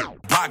nerd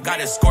block,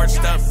 got it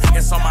scorched up.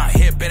 It's on my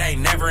hip, it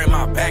ain't never in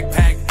my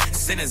backpack.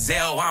 Send a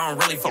Zelle, I don't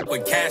really fuck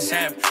with Cash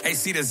App. They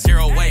see the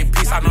 0-way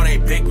piece, I know they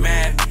big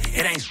mad.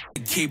 It ain't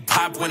keep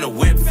pop when the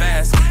whip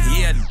fast.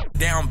 Yeah,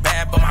 down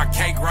bad, but my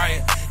cake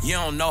right. You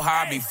don't know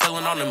how I be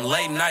feeling on them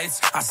late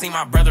nights. I see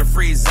my brother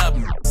freeze up,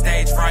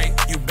 stage fright.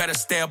 You better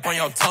stay up on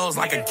your toes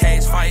like a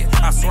cage fight.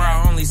 I swear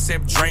I only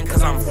sip drink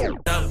cause I'm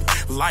fucked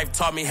up. Life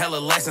taught me hella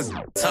lessons,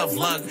 tough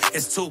luck.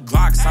 It's 2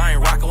 Glocks, I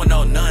ain't rocking with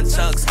no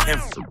nunchucks.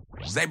 And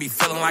they be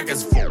feeling like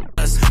it's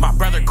us. My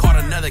brother caught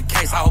another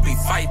case, I hope he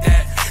fight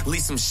that.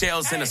 Leave some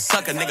shells in a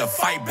sucker, nigga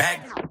fight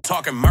back.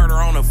 Talking murder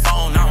on the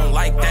phone, I don't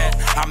like that.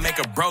 I make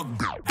a broke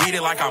beat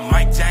it like I'm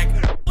Mike Jack.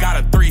 Got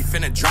a 3,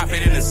 finna drop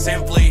it in the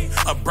simply.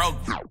 A broke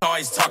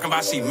always talking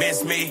about she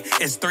missed me.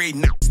 It's 3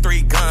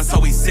 guns, so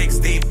we 6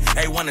 deep.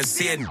 They wanna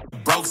see it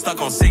broke, stuck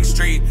on 6th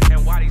Street.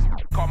 And why these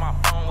call my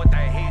phone with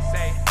that he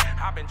say?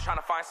 I've been trying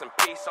to find some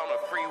peace on the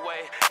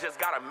freeway. Just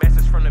got a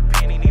message from the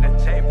penny, need a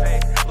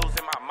JPay.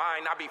 Losing my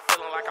mind, I be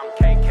feeling like I'm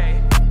KK.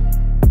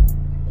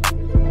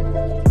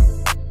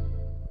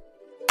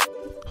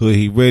 Hood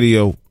Heat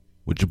Radio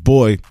with your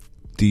boy,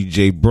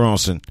 DJ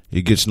Bronson.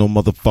 It gets no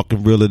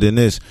motherfucking realer than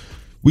this.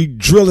 We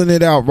drilling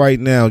it out right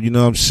now, you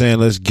know what I'm saying?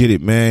 Let's get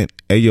it, man.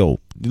 Hey, yo,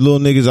 little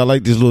niggas, I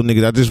like these little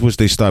niggas. I just wish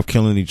they stopped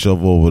killing each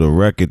other over the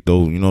record,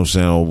 though, you know what I'm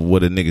saying? Or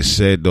what a nigga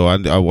said, though.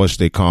 I wish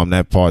they calm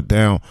that part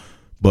down.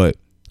 But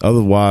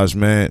otherwise,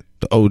 man,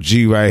 the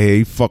OG right here,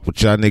 he fuck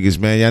with y'all niggas,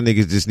 man. Y'all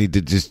niggas just need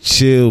to just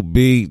chill,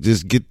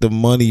 just get the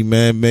money,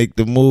 man. Make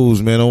the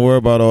moves, man. Don't worry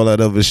about all that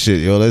other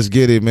shit, yo. Let's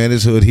get it, man.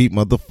 It's Hood Heat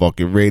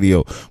motherfucking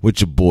Radio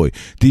with your boy,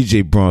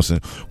 DJ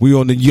Bronson. We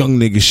on the young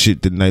nigga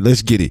shit tonight.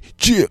 Let's get it.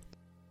 Chill.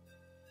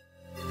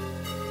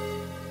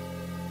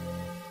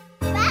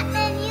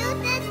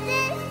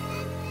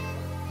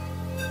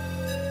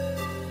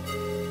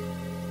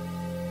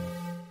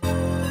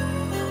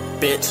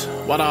 Bitch,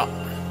 what up?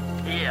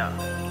 Yeah.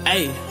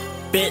 Hey,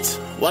 bitch,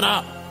 what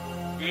up?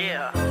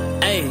 Yeah.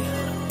 Hey,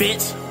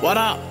 bitch, what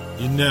up?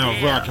 You're now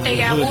rocking with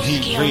Hood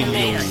Heat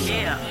Radio.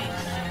 Yeah.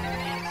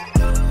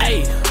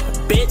 Hey,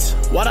 bitch,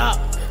 what up?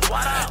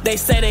 They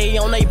say they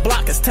on they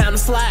block, it's time to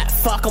slide.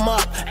 Fuck them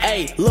up,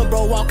 ayy. Lil'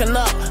 bro walking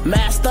up,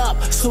 masked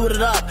up,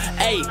 suited up,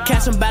 ayy.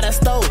 Catch him by that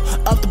stove,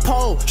 up the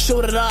pole,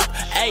 shoot it up,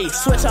 ayy.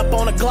 Switch up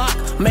on the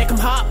Glock, make him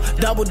hop,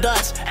 double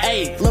dutch,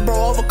 ayy. Lil' bro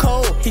over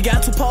cold, he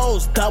got 2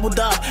 poles, doubled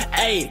up,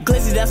 ayy.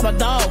 Glizzy, that's my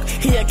dog,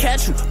 he'll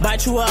catch you,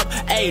 bite you up,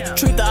 ayy.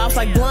 Treat the ops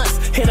like blunts,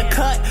 hit a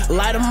cut,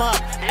 light him up,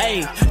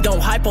 ayy.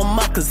 Don't hype him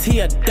up, cause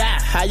he'll die.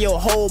 How your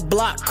whole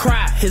block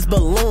cry, his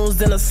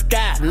balloons in the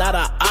sky. Now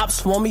the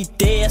ops want me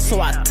dead, so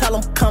I tell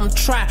him come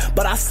try.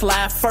 But I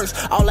slide first,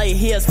 all they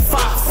hear is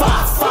fire,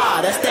 fire,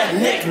 fire. That's that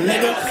Nick,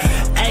 nigga.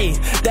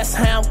 Ayy, that's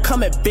how I'm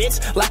coming,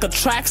 bitch. Like a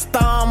track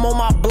star, I'm on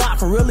my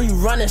block, really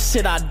running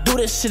shit. I do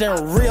this shit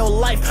in real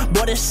life,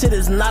 boy, this shit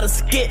is not a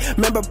skit.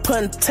 Remember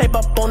putting tape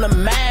up on the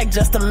mag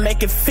just to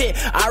make it fit.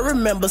 I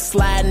remember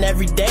sliding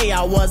every day,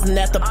 I wasn't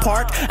at the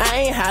park. I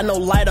ain't had no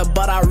lighter,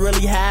 but I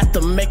really had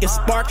to make it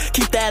spark.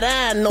 Keep that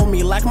eye on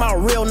me like my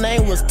real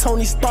name was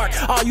Tony Stark.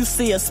 All you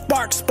see is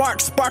spark,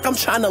 spark, spark. I'm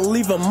trying to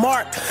leave a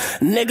mark,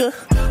 nigga.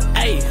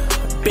 Ayy,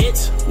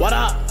 bitch, what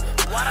up?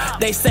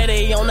 They say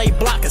they on they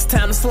block, it's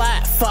time to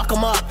slide. Fuck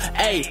them up,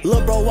 ayy.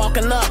 Lil' bro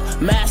walking up,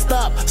 masked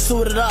up,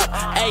 suited up,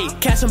 ayy.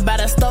 Catch him by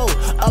that stove,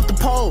 up the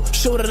pole,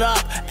 shoot it up,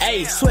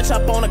 ayy. Switch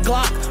up on the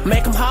Glock,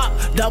 make him hop,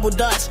 double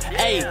dutch,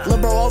 ayy. Lil'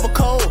 bro over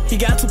cold, he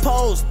got 2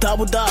 poles,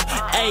 doubled up,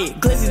 ayy.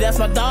 Glizzy, that's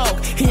my dog,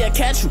 he'll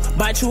catch you,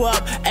 bite you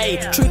up,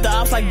 ayy. Treat the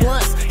ops like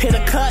blunts, hit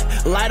a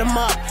cut, light him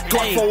up,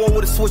 Glock 4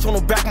 with a switch on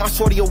the back, my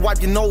shorty will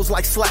wipe your nose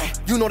like slack.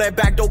 You know that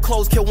back door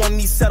closed, kill one of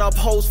these set up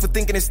hoes for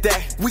thinking it's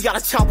that. We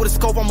got a chop with a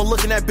scope, I'ma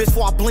look in that bitch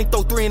before I blink,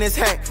 throw 3 in his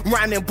hat.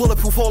 Riding in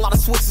bulletproof, whole lot of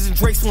switches and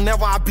drakes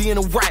whenever I be in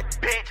a rack.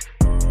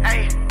 Bitch,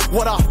 hey,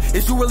 what up?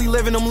 Is you really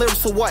living them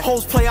lyrics or what?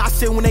 Hoes play our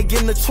shit when they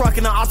get in the truck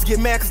and the ops get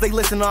mad cause they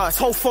listen to us.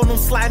 Whole phone them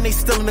sliding, they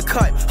still in the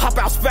cut. Hop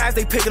out spaz,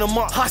 they picking them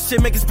up. Hot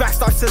shit make his back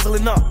start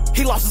sizzling up.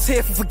 He lost his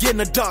head for forgetting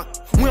to duck.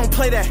 We don't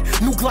play that.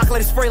 New Glock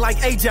let it spray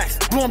like Ajax.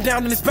 Blow him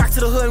down and it's back to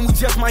the hood and we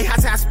just might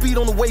have to have speed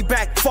on the way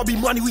back. For be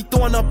money, we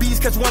throwing up bees,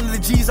 catch one of the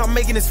G's, I'm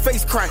making his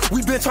face crack.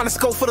 We been trying to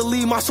scope for the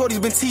lead, my shorty's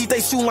been teased, they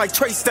shooting like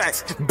Trey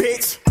Stacks.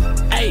 Bitch.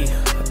 Ayy,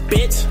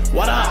 bitch,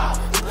 what up?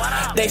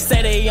 They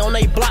say they on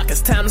they block,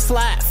 it's time to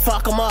slide.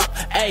 Fuck them up,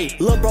 ayy.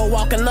 Lil' bro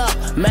walking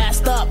up,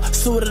 masked up,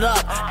 suited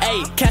up,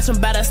 ayy. Catch him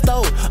by that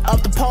stove,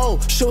 up the pole,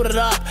 shoot it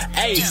up,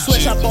 ayy.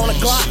 Switch up on the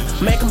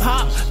Glock, make him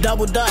hop,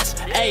 double dutch,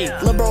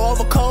 ayy. Lil' bro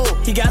over cold,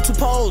 he got 2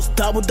 poles,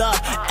 doubled up,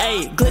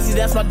 ayy. Glizzy,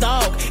 that's my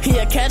dog,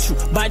 he'll catch you,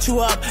 bite you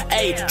up,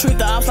 ayy. Treat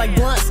the ops like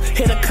blunts,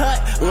 hit a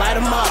cut, light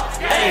him up,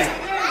 ayy.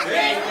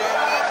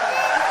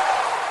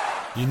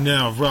 You're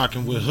now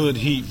rocking with Hood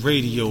Heat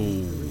Radio.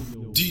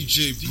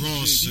 DJ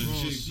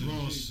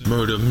Bronson.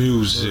 Murder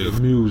music.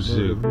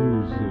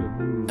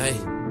 Hey.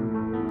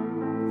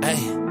 Hey.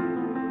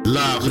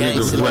 Live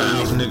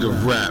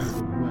nigga rap.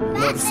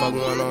 Know what the fuck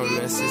going on,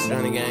 man? Sister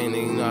in the gang,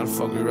 nigga. You know how the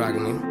fuck we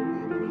rockin',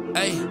 nigga.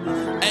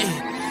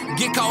 Hey.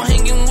 Get caught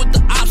hanging with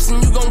the ops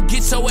and you gon'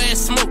 get your ass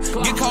smoked.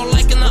 Get caught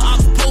liking the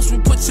ops post, we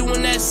put you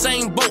in that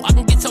same boat. I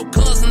can get your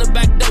cuz in the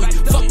back door.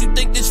 Fuck you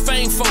think this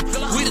fame for?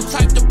 We the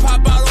type to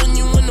pop out on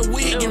you in the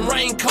wig and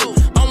raincoat.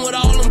 I'm with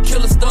all them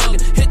killers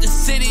thuggin'. Hit the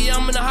city,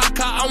 I'm in a hot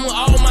car, I'm with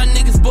all my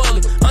niggas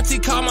buggin'. Auntie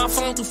called my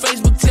phone through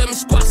Facebook, tell me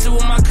squash it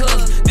with my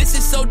cousin. This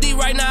is so deep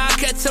right now, I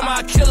can't tell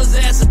my killers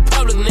ass in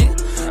public,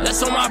 nigga.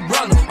 That's on my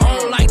brother, I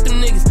don't like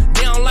them niggas.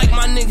 They don't like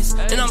my niggas,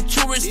 and I'm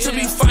too rich to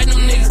be fighting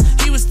them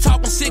niggas. He was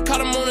talking shit,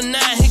 caught him on the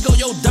 9, he go,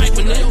 yo,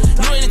 diaper, nigga.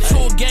 You ain't into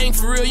a gang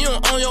for real, you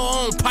don't own your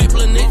own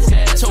pipeline,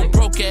 nigga. Your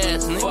broke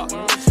ass,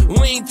 nigga.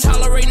 We ain't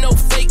tolerate no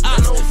fake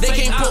ops. They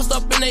can't post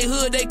up in they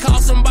hood, they call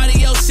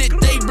somebody else shit,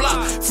 they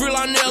block. Free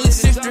on nearly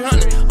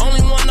 600,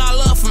 only one I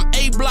love from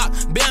A block.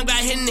 Bam got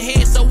hit in the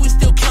head, so we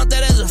still count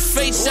that as a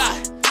face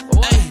shot.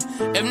 Ay,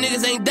 if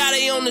niggas ain't die,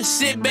 they on the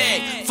shit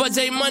bag. For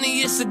J Money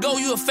years ago,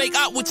 you a fake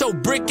out with your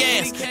brick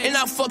ass. And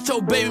I fucked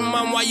your baby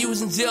mom while you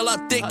was in jail, a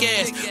thick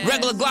ass.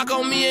 Regular Glock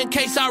on me in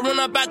case I run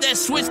up out that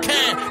switch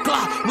kind.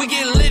 Glock, we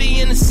get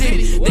litty in the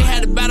city. They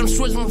had to buy them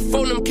switch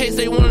before them case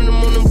they wanted them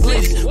on them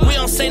glitches. We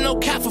don't say no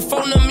cap for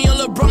phone them, me and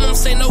Lil' bro don't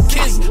say no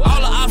kiss.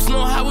 All the ops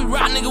know how we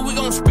ride, nigga, we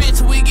gon' spit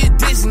till we get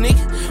this,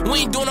 nigga. We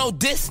ain't doing no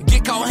diss.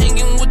 Get caught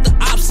hanging with the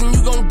ops and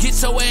you gon' get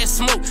your ass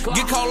smoked.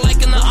 Get caught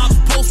liking the ops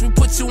post, we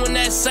put you in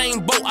that same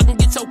boat. I can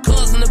get your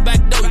cuz in the back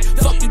door.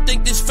 Fuck you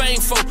think this fame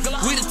for?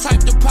 We the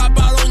type to pop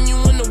out on you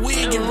in the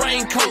wig and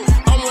raincoat.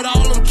 I'm with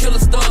all them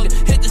killers thuggin'.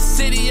 Hit the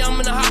city, I'm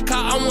in a hot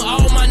car, I'm with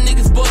all my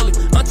niggas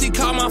buggin'. Auntie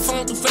called my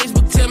phone through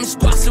Facebook, tell me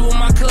squash it with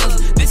my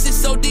cousin. This is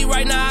so deep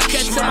right now, I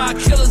can't tell my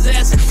killer's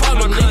ass in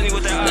public,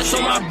 nigga. That's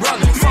on my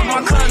brother. Fuck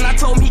my cousin, I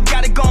told him he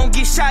gotta go and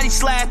get shot, he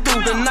slide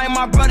through. The night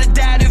my brother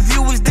died, if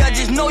you was there,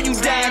 just know you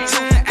died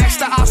too. Asked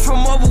the ops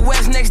from over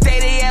west, next day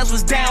they ass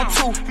was down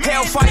too.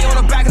 Hellfire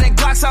on the back of that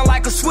Glock sound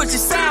like a switch, it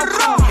sound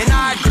cool. And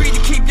I agreed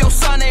to keep your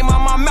son name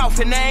on my mouth,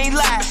 and they ain't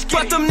lie.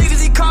 But them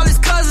niggas he call his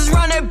cousins,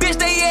 run that bitch,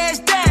 they ass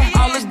down.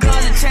 All his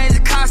guns and chains,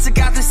 the cops that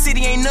got the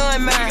city, ain't none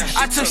landmine.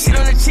 I took shit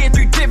on the chin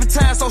 3 different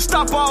times, so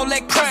stop all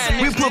that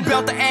crying. We put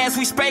belt the ass,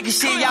 we spanking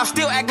shit, y'all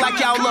still act like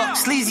y'all look.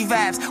 Sleazy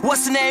vibes,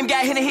 what's the name?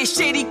 Got hit in his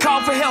shit, he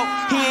called for help.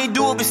 He ain't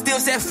do it, but still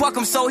said fuck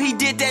him, so he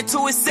did that to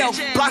himself.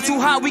 Block too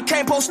high, we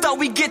can't post up,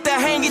 we get the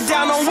hanging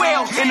down on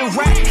well. In the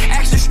rap,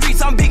 action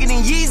streets, I'm bigger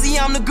than Yeezy,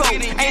 I'm the GOAT.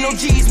 Ain't no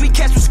G's, we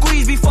catch with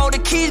squeeze before the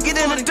keys get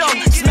in the dough.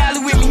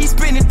 Smiley with me, he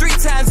spinning 3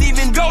 times,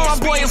 even though my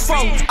boy a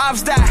phone.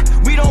 Ops die,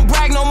 we don't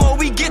brag no more,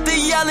 we get the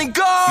yell and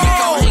go. You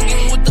gon'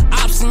 hangin' with the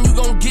ops and you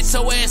gon' get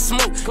your ass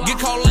smoked. Get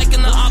caught like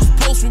in the ops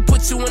post, we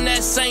put you in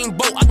that same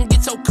boat. I can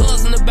get your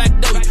cuz in the back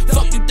door.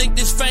 Fuck you think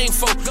this fame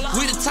for?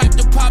 We the type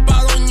to pop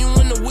out on you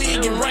in the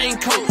wig and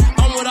raincoat.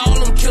 I'm with all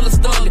them killers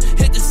thuggin'.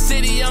 Hit the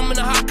city, I'm in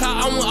a hot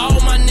car, I'm with all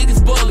my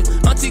niggas bullin'.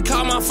 Auntie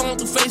call my phone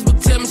through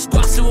Facebook, tell me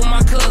squash it with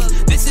my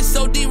cousin. This is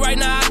so deep right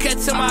now, I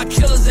can't tell my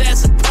killer's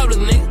ass in public,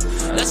 nigga.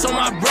 That's on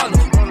my brother.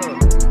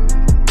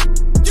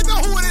 You know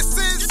who this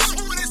is?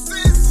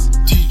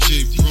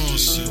 DJ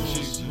Bronson.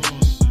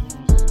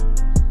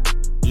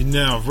 You're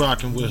now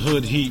rocking with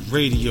Hood Heat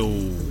Radio.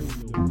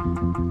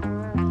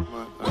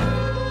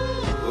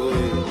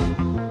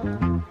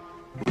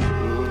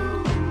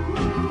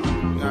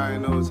 I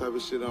ain't know what type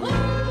of shit I'm on.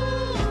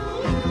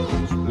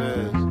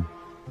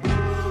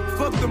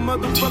 Fuck the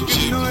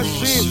motherfucking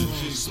nonsense.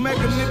 Smack a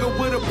nigga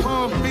with a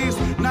palm fist.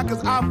 Knock his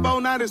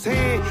iPhone out his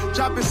hand.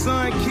 Drop his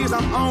son kids,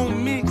 I'm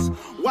on mix.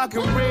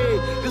 Walking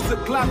red, it's a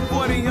Glock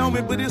 40 on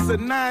me, but it's a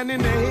 9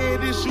 in the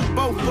head. It shoot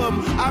both of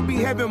them. I be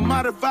having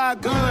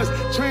modified guns,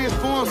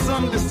 transform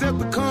some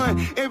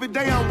Decepticon. Every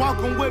day I'm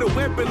walking with a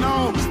weapon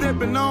on,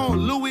 stepping on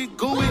Louis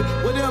Gooey,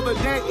 whatever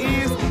that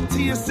is.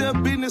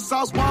 TSF business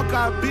sauce walk,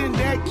 I been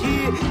that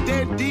kid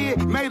that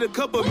did. Made a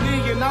couple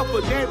million off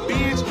of that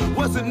bitch.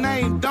 What's her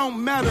name?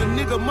 Don't matter,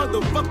 nigga,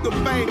 motherfuck the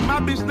fame. My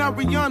bitch not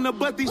Rihanna,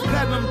 but these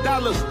platinum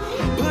dollars.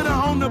 Put her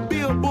on the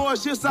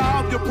billboards, just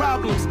solve your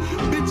problems.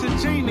 Bitch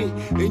a genie.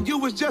 And you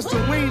was just a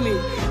weenie.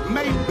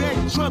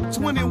 Maybach truck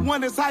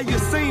 21 is how you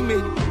see me.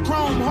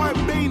 Chrome heart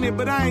beanie,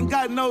 but I ain't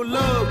got no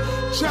love.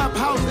 Trap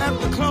house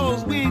after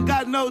close, we ain't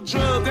got no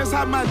drugs. That's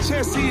how my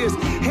chest is.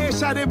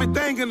 Headshot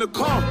everything in the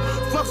car.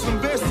 Fuck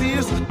some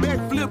vestiges.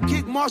 Backflip,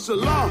 kick martial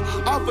law.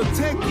 Off a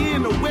tech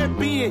in, a wet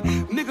bin.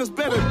 Niggas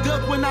better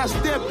duck when I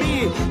step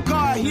in.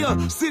 God here,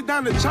 sit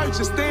down in church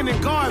and stand in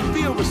guard.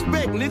 Feel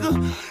respect, nigga.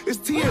 It's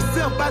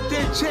TSF out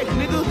that check,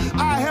 nigga.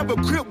 I have a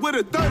grip with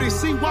a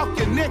 30C, walk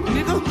your neck,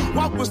 nigga.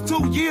 Walk was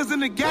 2 years in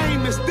the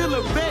game and still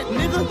a vet,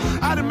 nigga.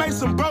 I done made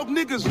some broke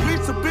niggas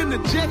rich up in the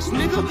jets,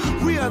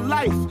 nigga. Real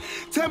life.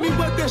 Tell me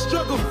what that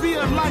struggle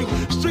feel like.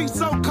 Streets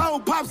so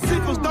cold,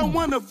 popsicles don't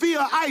wanna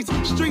feel ice.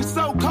 Streets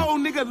so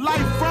cold, nigga,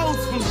 life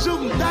froze from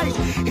shooting dice.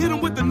 Hit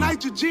him with the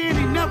nitrogen,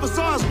 he never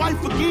saw his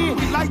wife again.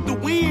 We like to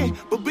win,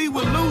 but be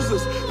with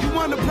losers. You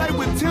wanna play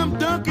with Tim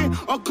Duncan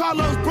or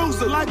Carlos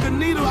Brewster? Like a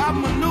needle, I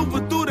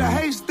maneuver through the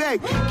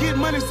haystack. Get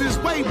money since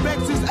way back,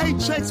 since 8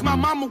 tracks. My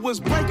mama was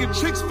breaking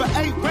tricks for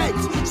 8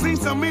 racks. Seen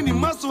so many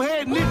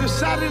musclehead niggas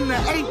shot in the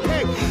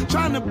 8-pack.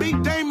 Trying to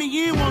beat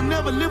Damien, won't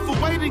never lift a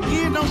weight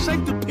again. Don't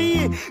shake the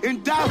pen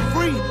and die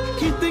free.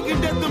 Keep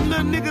thinking that them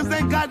little niggas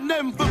ain't got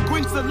nothing for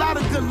grease. A lot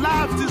of good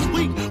lives this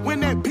week when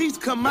that peace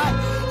come out.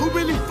 Who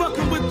really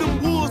fucking with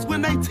them wolves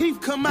when they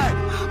teeth come out?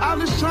 All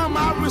this trauma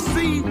I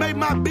received made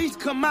my beats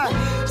come out.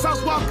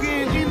 Sauce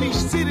walking in each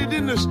city,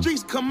 then the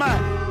streets come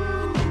out.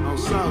 On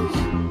Sauce.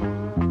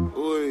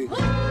 Oi.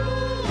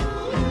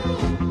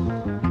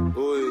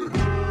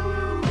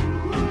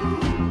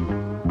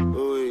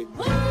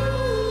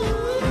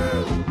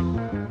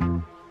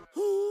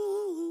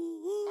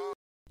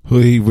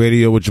 Hood Heat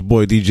Radio with your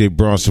boy DJ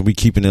Bronson. We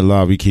keeping it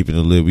live, we keeping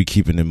it lit, we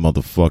keeping it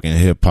motherfucking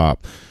hip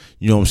hop.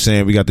 You know what I'm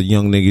saying? We got the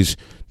young niggas,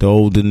 the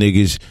older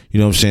niggas. You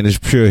know what I'm saying? It's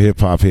pure hip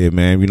hop here,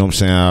 man. You know what I'm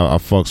saying? I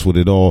fucks with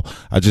it all.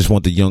 I just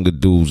want the younger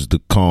dudes to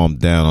calm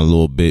down a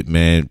little bit,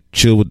 man.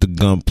 Chill with the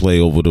gunplay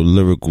over the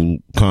lyrical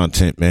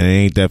content, man. It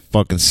ain't that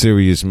fucking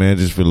serious, man.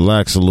 Just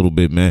relax a little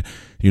bit, man.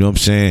 You know what I'm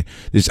saying?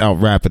 Just out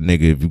rap a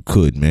nigga if you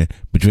could, man.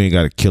 But you ain't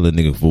gotta kill a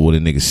nigga for what a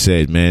nigga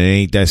said, man. It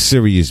ain't that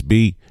serious,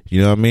 B.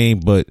 You know what I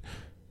mean? But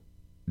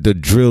the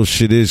drill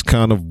shit is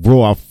kind of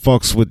raw. I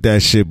fucks with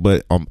that shit,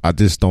 but I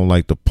just don't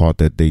like the part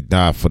that they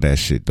die for that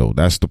shit, though.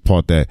 That's the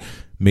part that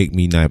make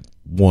me not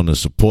want to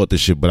support the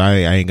shit. But I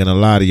ain't gonna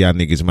lie to y'all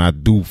niggas, man. I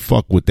do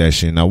fuck with that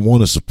shit, and I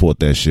want to support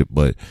that shit,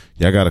 but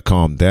y'all gotta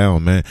calm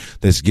down, man.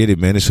 Let's get it,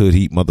 man. It's Hood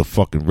Heat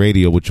motherfucking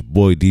Radio with your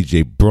boy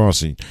DJ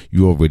Bronson.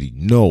 You already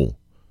know.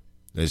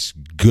 Let's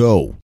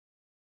go.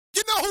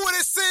 You know who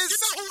this is? You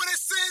know who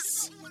this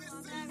is?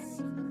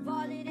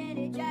 Falling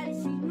into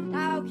jealousy.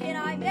 How can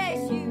I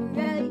miss you?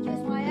 Really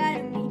just my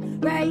enemy.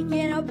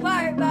 Breaking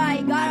apart, but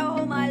I gotta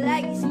hold my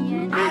legacy.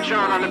 And I'm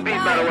John on the beat,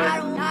 by the way.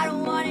 I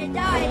don't wanna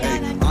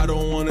die. I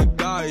don't wanna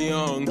die. die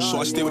young. So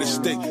I stay with a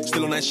stick,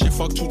 still on that shit,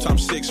 fuck 2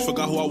 times 6.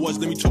 Forgot who I was,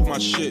 let me talk my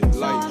shit.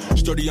 Like,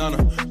 sturdy on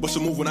her, bust a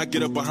move when I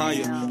get up behind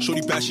you.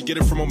 Shorty bad, she get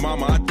it from her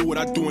mama. I do what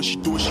I do and she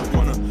do what she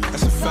wanna.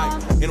 That's a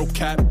fact, ain't no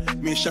cap.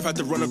 Me and Chef had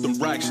to run up them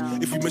racks.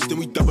 If we missed, then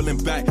we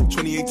doubling back.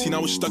 2018, I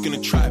was stuck in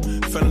a trap.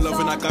 Fell in love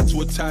and I got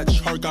too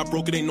attached. Heart got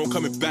broke, it ain't no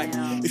coming back.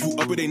 If you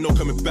up it, ain't no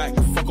coming back.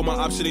 Fuck on my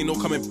ops, it ain't no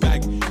coming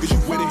back. Is you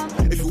with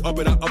it? If you up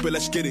it, I up it,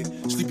 let's get it.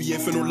 Sleepy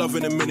ain't feel no love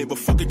in a minute, but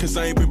fuck it, cause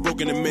I ain't been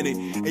broke in a minute.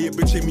 And your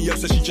bitch hit me up,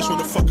 said she just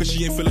wanna fuck, cause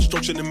she ain't feeling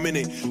strokes in a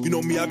minute. You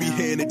know me, I be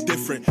hitting it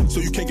different. So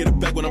you can't get it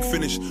back when I'm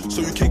finished.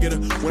 So you can't get it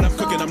when I'm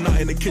cooking, I'm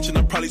not in the kitchen.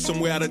 I'm probably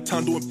somewhere out of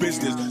town doing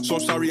business. So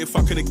I'm sorry if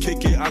I couldn't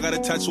kick it. I got a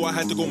tattoo, I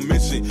had to go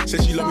miss it.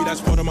 Said she love me,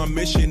 that's part of my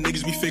mission.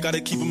 Niggas be fake,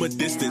 gotta keep them a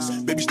distance.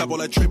 Baby, stop all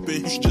that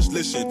tripping, you should just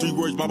listen. 3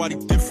 words, my body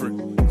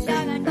different.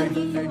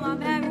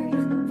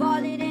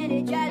 Falling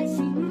into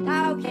jealousy.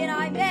 How can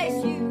I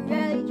miss you?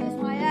 Really just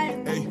my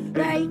enemy.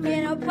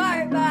 Breaking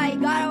apart, but I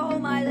gotta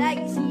hold my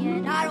legacy.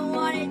 And I don't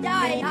wanna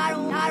die. I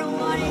don't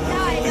wanna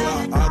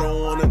die. I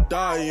don't wanna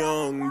die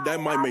young.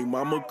 That might make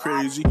mama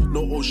crazy.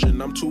 No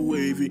ocean, I'm too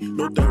wavy.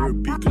 No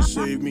therapy can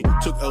save me.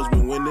 Took L's,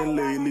 been winning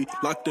lately.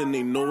 Locked in,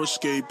 ain't no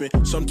escaping.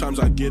 Sometimes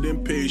I get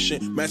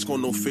impatient. Mask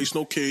on, no face,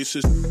 no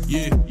cases.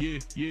 Yeah.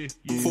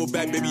 Fall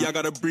back, baby, I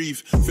gotta breathe.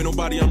 For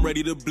nobody, I'm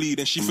ready to bleed.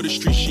 And she for the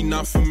streets, she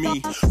not for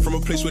me. From a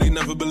place where they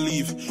never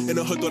believe. In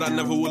the hood, thought I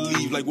never would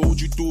leave. Like, what would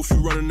you do if you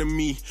running to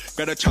me?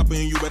 Got a chopper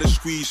and you better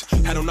squeeze.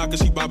 Had no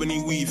knockers, he bob and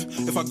he weave.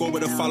 If I go,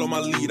 better follow my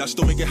lead. I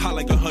still make it hot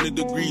like 100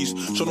 degrees.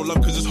 Show no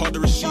love cause it's hard to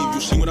receive.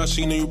 You seen what I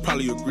seen and you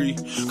probably agree.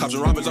 Cops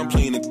and robbers, I'm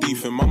playing a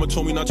thief. And mama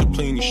told me not to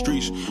play in these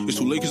streets. It's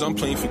too late cause I'm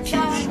playing for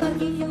keeps.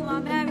 Looking through my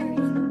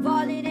memories,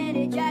 falling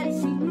into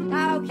jealousy.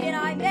 How can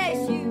I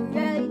miss you?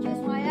 Really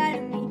just my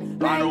enemy.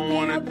 I don't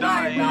wanna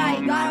die young.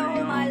 I gotta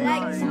hold my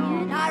legacy.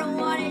 And I don't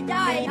wanna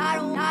die. I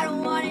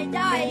don't wanna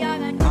die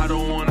young. I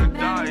don't wanna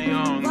die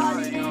young.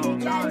 Falling into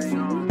jealousy.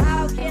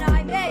 How can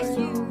I miss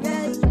you?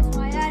 Really just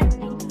my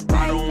enemy.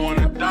 I don't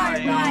wanna die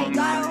young. I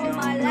gotta hold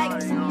my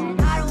legacy.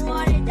 And I don't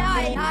wanna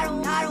die. I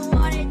don't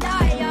wanna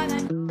die young.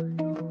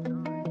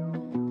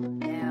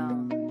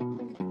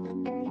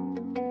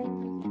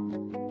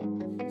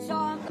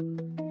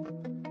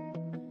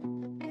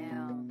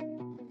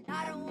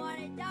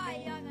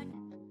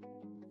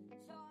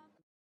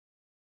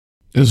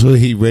 This is Hood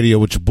Heat Radio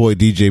with your boy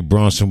DJ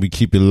Bronson. We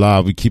keep it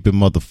live. We keep it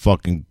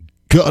motherfucking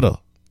gutter.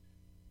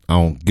 I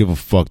don't give a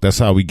fuck. That's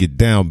how we get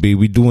down, B.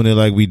 We doing it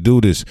like we do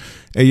this.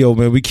 Hey, yo,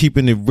 man, we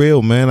keeping it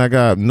real, man. I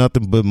got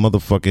nothing but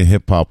motherfucking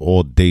hip-hop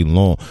all day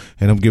long.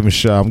 And I'm giving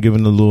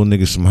the little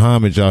niggas some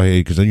homage out here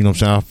because, you know what I'm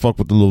saying, I fuck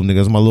with the little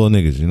niggas. My little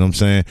niggas, you know what I'm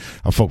saying?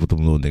 I fuck with them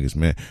little niggas,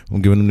 man.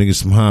 I'm giving them niggas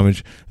some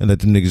homage and let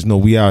them niggas know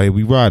we out here.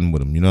 We riding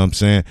with them, you know what I'm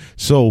saying?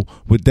 So,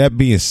 with that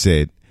being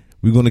said,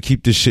 we're going to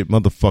keep this shit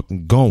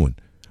motherfucking going.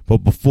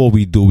 But before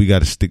we do, we got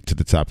to stick to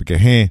the topic at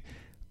hand.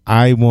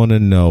 I want to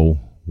know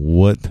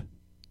what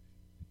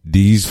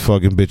these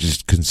fucking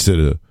bitches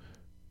consider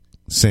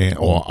saying,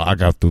 "Oh, I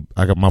got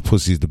my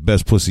pussy is the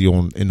best pussy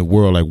in the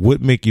world." Like,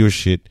 what make your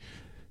shit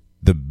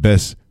the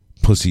best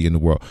pussy in the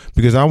world?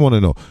 Because I want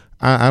to know.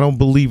 I don't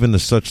believe in the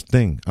such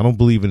thing. I don't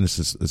believe in this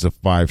as a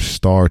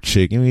 5-star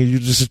chick. I mean, you're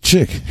just a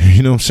chick.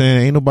 You know what I'm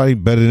saying? Ain't nobody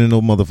better than no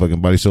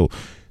motherfucking body. So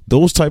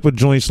those type of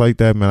joints like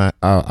that, man,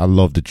 I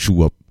love to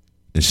chew up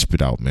and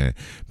spit out, man,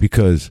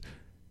 because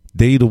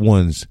they the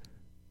ones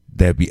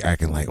that be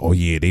acting like, oh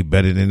yeah, they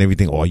better than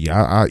everything. Oh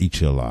yeah, I'll eat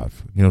you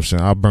alive. You know what I'm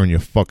saying? I'll burn your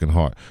fucking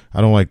heart.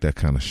 I don't like that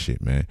kind of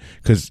shit, man,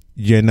 because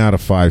you're not a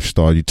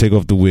 5-star. You take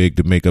off the wig,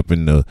 the makeup,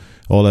 and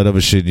all that other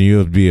shit, and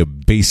you'll be a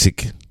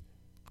basic.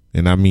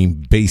 And I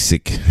mean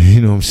basic. You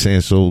know what I'm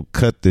saying? So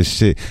cut this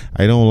shit.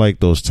 I don't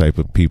like those type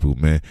of people,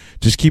 man.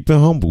 Just keep it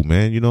humble,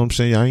 man. You know what I'm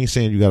saying? I ain't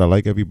saying you gotta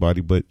like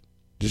everybody, but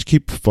just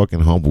keep it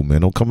fucking humble,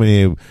 man. Don't come in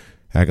here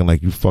acting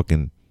like you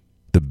fucking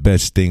the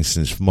best thing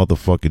since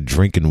motherfucking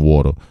drinking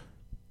water.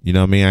 You know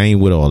what I mean? I ain't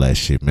with all that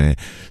shit, man.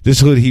 This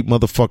Hood Heat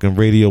motherfucking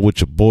radio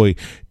with your boy,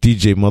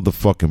 DJ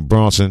motherfucking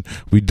Bronson.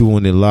 We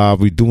doing it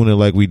live. We doing it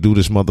like we do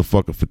this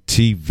motherfucker for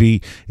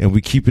TV. And we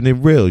keeping it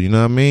real, you know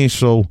what I mean?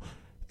 So,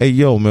 hey,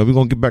 yo, man, we're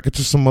going to get back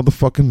into some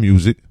motherfucking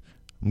music.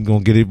 I'm going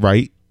to get it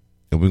right.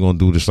 And we're going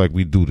to do this like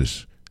we do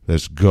this.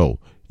 Let's go.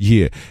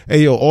 Yeah.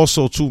 Hey, yo,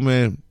 also, too,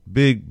 man,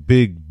 big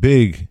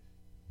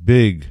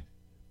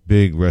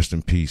rest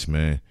in peace,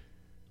 man.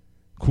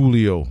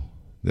 Coolio.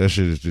 That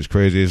shit is just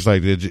crazy. It's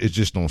like it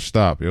just don't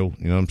stop, yo.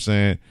 You know what I'm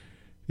saying?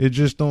 It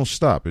just don't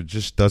stop. It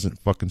just doesn't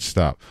fucking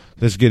stop.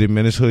 Let's get it,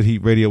 man. It's Hood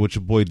Heat Radio with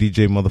your boy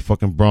DJ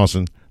motherfucking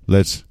Bronson.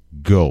 Let's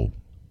go.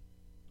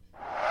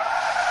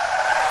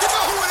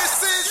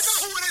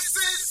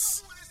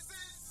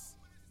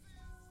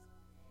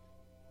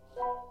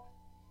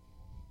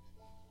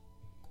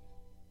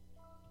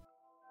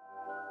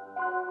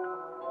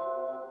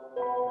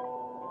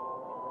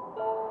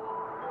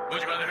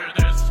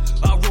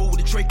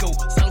 Draco,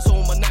 sounds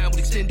on my 9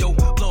 with extendo.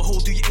 Blow a hole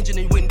through your engine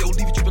and window,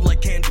 leave you dripping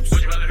like candles.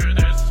 Would you rather hear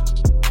this?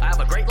 I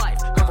have a great life,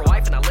 cover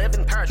wife, and I live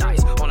in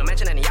paradise. On a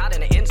mansion and a yacht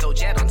and an Enzo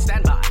jet on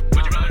standby.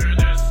 Would you rather hear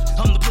this?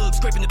 I'm the plug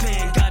scraping the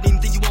pan, got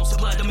anything you want,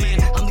 supply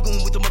demand. I'm the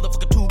goon with the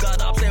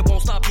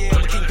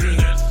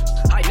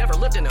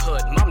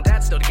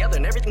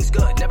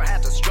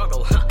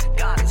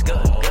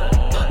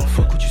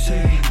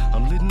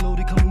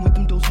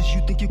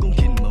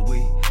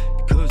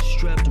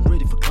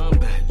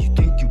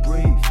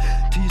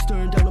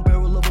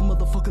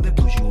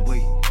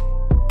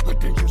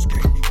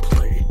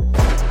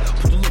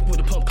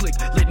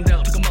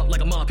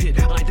mob hit.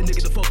 I ain't the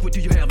nigga to fuck with. Do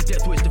you have a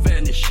death wish to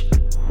vanish?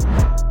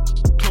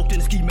 Cloaked in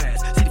a ski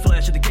mask. See the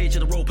flash of the gauge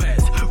of the road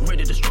pass.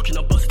 Ready destruction,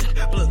 I'm busting.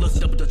 Bloodlust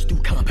double dutch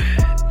through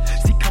combat.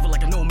 See cover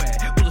like a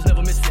nomad. Bullets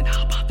never missing.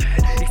 How about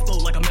that?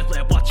 Explode like a meth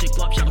lab. Watch it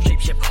flop. Shadow shape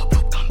shift. Come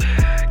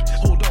back.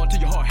 Hold on to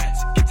your hard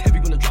hats. Gets heavy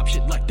when I drop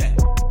shit like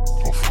that.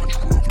 I'll find you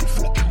wherever the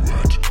fuck you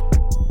at.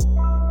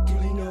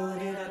 Duly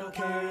noted, I don't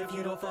care if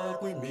you don't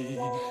fuck with me.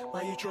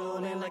 Why you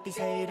trolling like these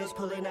haters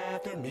pulling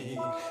after me?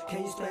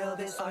 Can you spell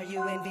this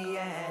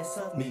R-U-N-V-S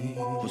of me?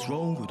 What's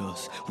wrong with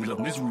us? We love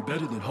misery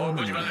better than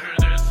harmony.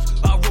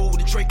 I roll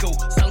with a Draco,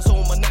 sounds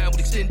on my 9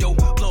 with extendo.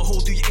 Blow a hole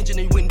through your engine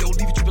and window,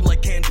 leave you dripping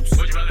like candles.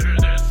 Would you rather hear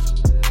this?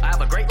 I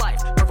have a great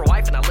life, perfect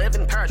wife, and I live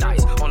in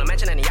paradise. On a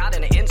mansion and a yacht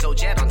and an Enzo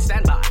jet on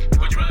standby.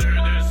 Would you rather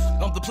hear this?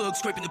 I'm the plug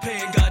scraping the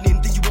pan, got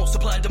anything you want,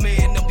 supply and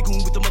demand. I'm the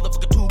goon with the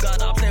motherfucker too,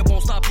 got ops that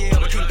won't stop, yeah,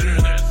 I'm a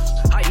kingpin.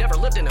 I never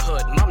lived in the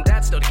hood, mom and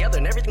dad still together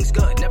and everything's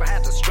good. Never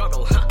had to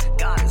struggle,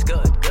 God is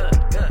good, good,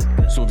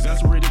 good. So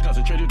exasperated,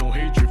 concentrated on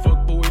hatred.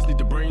 Fuck boys, need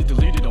the brains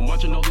deleted. I'm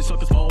watching all these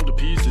suckers fall to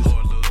pieces.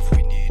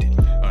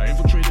 I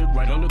infiltrated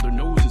right under their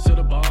noses. Set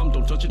a bomb,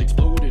 don't touch it,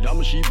 exploded. I'm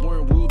a sheep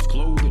wearing wolves'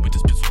 clothing with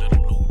this pistol that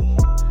I'm loading.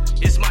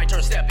 It's my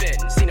turn, step in.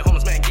 Seen a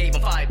homeless man, gave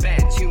him 5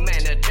 bands.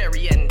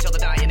 Humanitarian, till the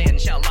dying end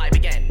shall lie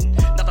begin.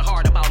 Nothing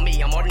hard about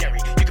me, I'm ordinary.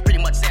 You could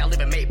pretty much say I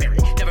live in Mayberry.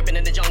 Never been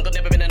in the jungle,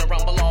 never been in a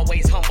rumble.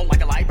 Always humble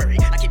like a library.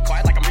 I keep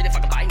quiet like I'm reading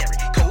fucking binary.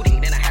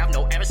 Coding, and I have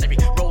no adversary.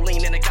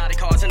 Rolling in exotic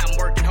cars, and I'm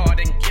working hard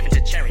and giving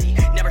to charity.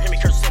 Never hear me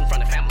curse in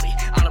front of family.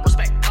 Honor,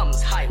 respect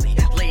comes highly.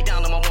 Lay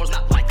down on my morals,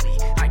 not likely.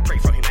 I pray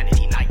for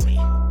humanity nightly.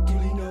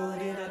 Duly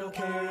noted, I don't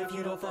care if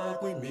you don't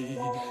fuck with me.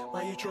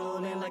 Why you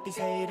trolling like these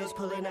haters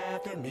pulling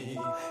after me?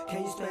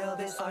 Can you spell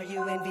this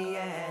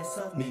R-U-N-V-S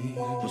of me?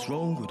 What's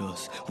wrong with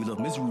us? We love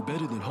misery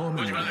better than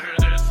harmony. Would you rather hear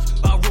this?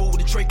 I roll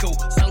with a Draco,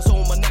 sounds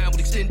on my 9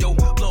 with extendo.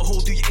 Blow a hole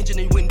through your engine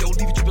and window,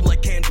 leave you dripping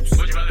like candles.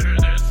 Would you rather hear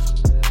this?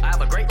 I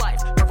have a great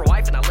life, perfect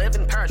wife, and I live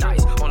in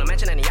paradise. On a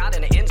mansion and a yacht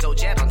and an Enzo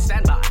jet on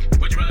standby.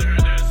 Would you rather hear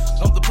this?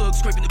 I'm the plug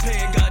scraping the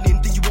pan, got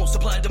anything you want,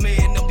 supply and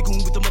demand. I'm the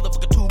goon with the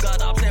motherfucker too,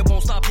 got ops that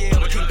won't stop, yeah,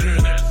 I'm a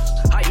kingpin.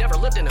 I never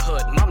lived in the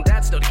hood, mom and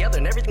dad still together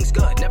and everything's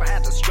good. Never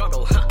had to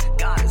struggle,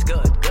 God is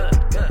good, good,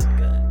 good,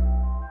 good.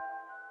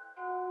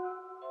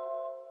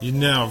 You're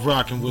now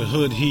rocking with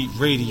Hood Heat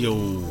Radio.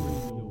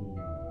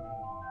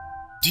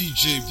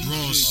 DJ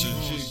Bronson.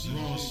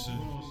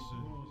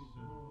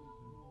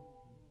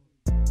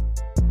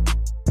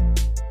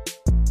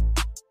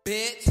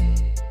 Bitch,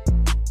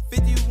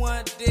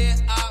 51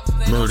 dead ops.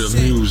 Murder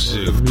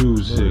music.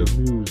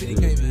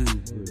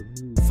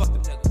 Fuck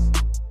them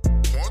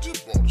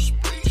niggas.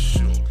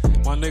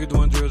 My nigga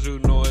doing drills, you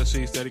know it.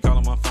 She steady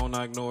calling my phone,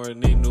 I ignore it.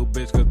 Need a new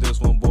bitch, cause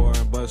this one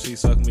boring. But she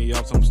suck me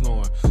up, so I'm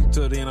snoring.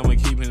 Till then, I'ma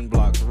keep hitting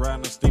blocks.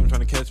 Riding the steam,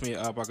 trying to catch me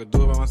up. I could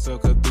do it by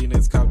myself, cause these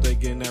niggas cop, they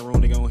get in that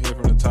room, they gon' hear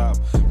from the top.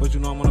 But you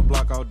know I'm on the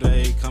block all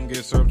day. Come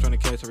get served, trying to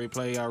catch every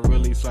play. I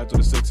really slide through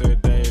the 6 every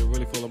day.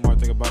 Really full of more,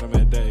 think about them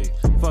every day.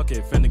 Fuck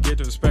it, finna get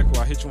disrespectful.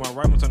 I hit you my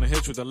right one, turn to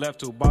hit you with the left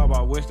too. Bob,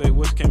 I wish they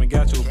came and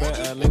got you. Bet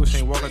at Lewis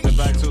ain't walk out the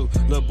back too.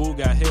 Lil' boo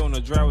got hit on the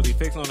drive with he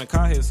fixing on the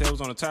car. His head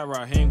was on the tie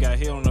rod. Him got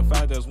hit on the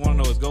fact that's one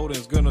of those golden,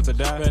 it's good enough to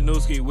die. Bet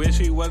Newski wish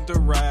he wasn't the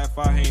ride. If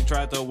I ain't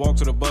tried to walk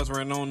to the bus,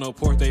 ran on the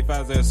porch. They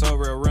fast that so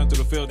real, run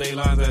through the field. They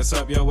lines that's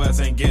up. Your ass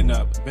ain't getting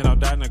up. Been out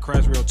died in a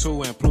crash real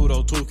 2 and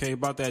Pluto 2K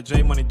about that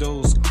J Money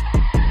dudes.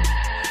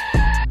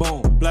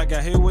 Boom, black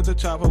got hit with the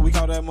chopper. We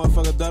call that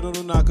motherfucker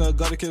Duddle knocker.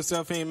 Gotta kill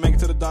self, he ain't make it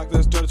to the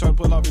doctor. Started trying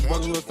to pull off his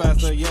bugs a little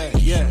faster.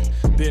 Yeah.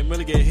 Didn't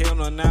really get hit on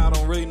the 9. I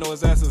don't really know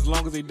his ass as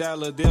long as he died.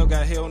 Lil Dale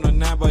got hit on the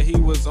 9, but he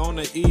was on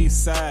the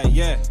east side.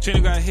 Yeah, Chino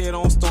got hit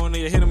on Stone.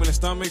 They hit him in the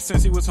stomach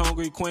since he was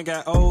hungry. Quinn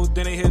got old,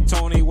 then they hit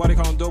Tony. Why they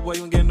call him dope boy?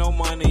 He don't get no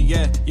money.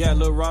 Yeah,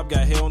 Lil Rob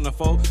got hit on the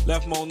 4.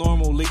 Left him on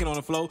normal, leaking on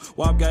the flow.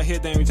 Wop got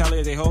hit, they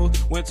retaliated they hoes.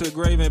 Went to the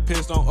grave and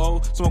pissed on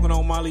O. Smoking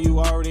on Molly, you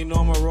already know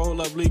I'ma roll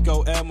up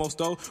Lico, Admo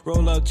stove.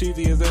 Roll up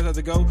Cheesy, his ass had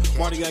to go.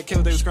 Marty got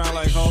killed, they was crying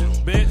like ho.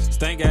 Bitch,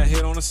 Stank got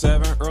hit on the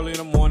 7. Early in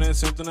the morning,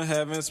 sent him to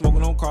heaven.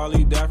 Smoking on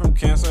Carly, died from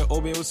cancer.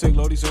 Obi was sick,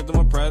 Lodi sent him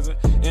a present.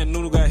 And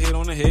Noodle got hit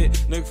on the hit.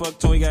 Nigga fuck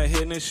Tony got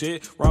hit in his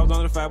shit. Robbed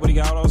on the 5, but he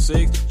got all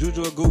 6.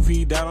 Juju a goofy,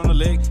 he died on the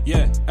leg.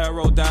 Yeah,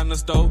 Arrow died in the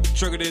stove.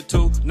 Triggered it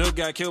too. Nook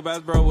got killed by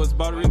his bro. Was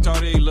body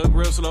retarded, he looked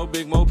real slow.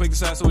 Big Mo picked the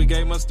side, so we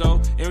gave him a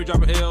stove. And we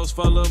dropping L's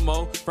for Lil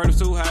Mo. Fred was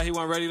too high, he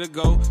wasn't ready to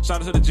go.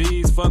 Shout out to the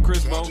G's, fuck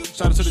Chris Mo.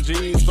 Shout out to the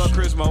G's, fuck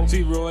Chris Mo.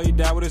 T-Roy, he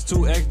died with his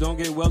 2X. Don't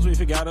get well, so we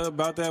forgot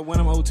about that. When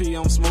I'm OT,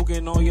 I'm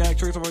smoking on yak.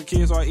 Tricks on my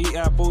kids, so I eat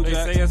apple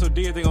jack. They say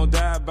SOD, they gon'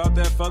 die about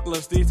that. Fuck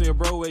Lil Steve, to your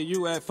bro, where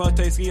you at? Fuck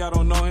Tasky, I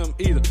don't know him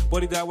either.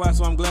 But he died wide,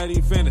 so I'm glad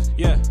he finished.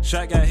 Yeah,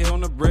 Shaq got hit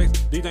on the bricks.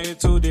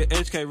 D92 did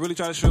HK, really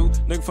try to shoot.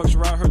 Nigga fuck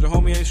Sherrod, heard your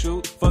homie ain't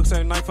shoot. Fuck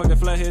Saturday night, fuck that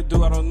flathead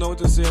dude. I don't know what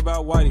to say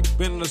about Whitey.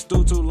 Been in the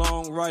stew too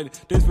long, writing.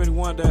 This been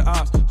one that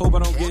ops. Hope I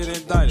don't get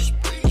indicted.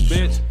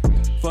 Bitch,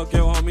 fuck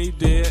your homie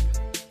dead.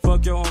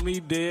 Fuck your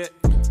homie dead.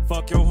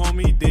 Fuck your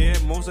homie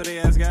dead. Most of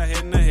their ass got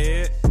hit in the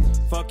head.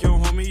 Fuck your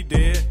homie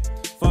dead.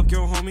 Fuck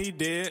your homie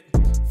dead.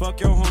 Fuck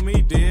your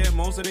homie dead.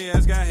 Most of their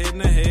ass got hit in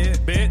the head.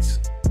 Bitch,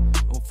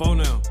 on phone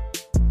now.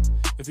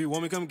 If you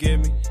want me, come get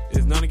me.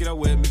 There's none to get up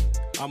with me.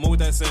 I move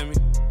that Sammy.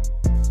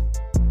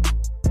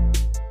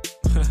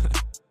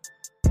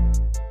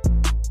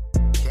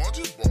 I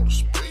just bought a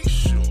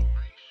spaceship.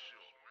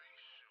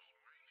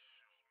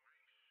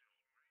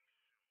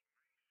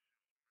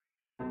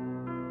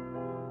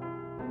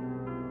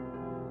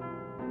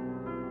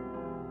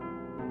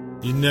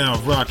 You're now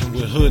rocking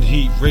with Hood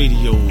Heat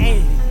Radio.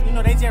 Hey, you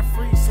know they just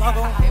free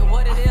slugger. Hey,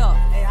 what it is?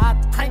 Hey,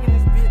 I cranking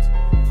this bitch.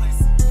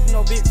 You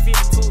know, bitch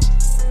 52.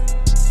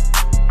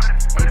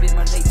 Hey, bitch,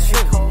 murder, they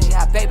trippin'. They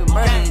got baby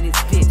murder in this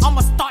bitch. I'ma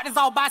start this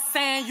all by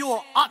saying you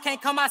a up,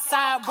 can't come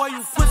outside. Boy,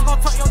 you pussy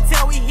gon' tuck your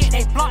tail. We hit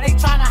they block, they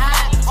tryna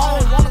hide. I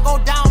don't wanna go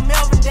down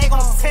Melvin, they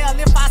gon' tell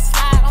if I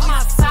slide. I'm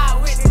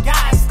outside with the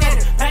guys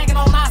steady, banging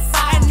on my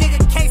side. Nigga,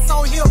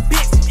 K-So here,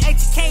 bitch.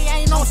 HK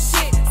ain't no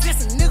shit.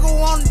 This a nigga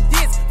on the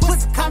disc.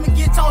 Pussy come and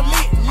get your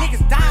lit.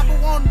 Niggas dying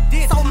but on the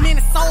disc. So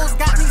many souls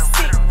got me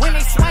sick. When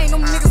they swing,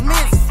 them niggas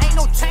miss. Ain't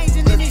no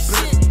changing in this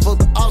shit. For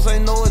the ops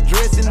ain't no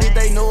addressing it,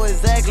 they know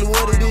exactly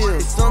what it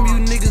is. Some you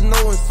niggas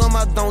know and some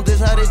I don't,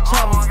 that's how they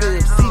chopper feel.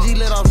 CG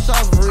let off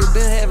shots for it,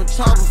 been having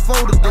chopper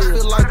before the deal. I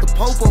feel like the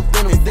Pope up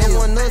in them. They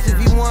want us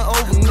if he want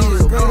over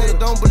niggas. They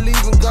don't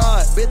believe in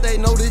God, bet they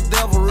know this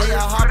devil real.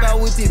 I hop out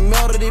with it,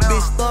 melted this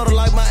bitch stutter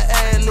like my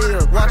ad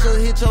lib. Watch her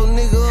hit your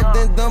nigga up,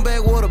 then dumb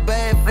back with a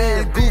bad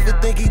feel. Goofy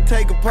think he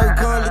take a perk,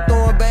 currently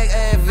throwing back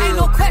Advil. Ain't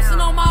no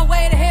question on my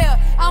way to hell.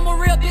 I'm a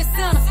real bitch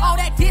sinner.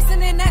 All that dissing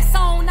in that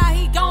song, now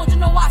he gone, you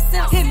know I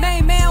sent him. Hit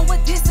main man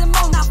with this and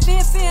more. Now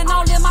fin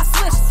all in my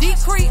switch.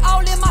 Decree all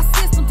in my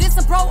system.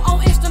 Dissing bro on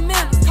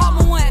instrumentals. Call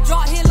me one,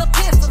 drop hit a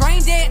pistol.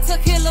 Brain dead,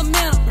 took hit a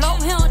minute. Blow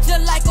him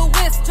just like a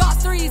whistle. Drop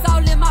threes all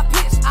in my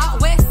pitch.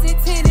 Out west in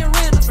 10 and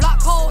rentals. Block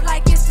cold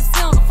like it's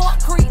December. Fort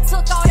Creek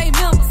took all they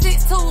members.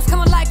 6 tools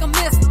coming like a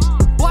missile.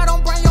 Boy,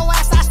 don't bring your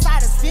ass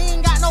outside if he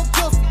ain't got no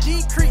pistol.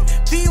 Decree,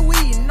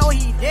 Pee-wee, know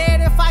he dead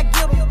if I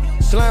give him.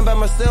 Slime by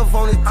myself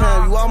on this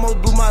time, you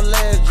almost blew my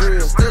last drill.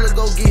 Still a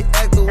go get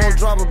active, won't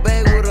drop a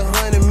bag with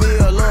 100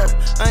 mil up.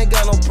 I ain't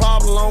got no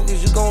problem long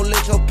as you gon'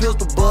 let your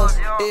pistol bust.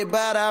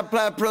 Everybody I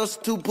apply pressure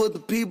to put the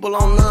people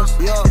on us,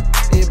 yeah.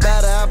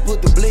 Everybody I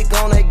put the blick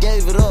on, they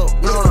gave it up,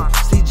 yeah.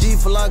 CG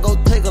for like go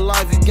take a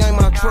life, you gave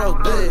my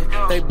truck,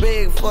 yeah. They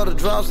beg for the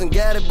drops and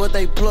got it, but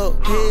they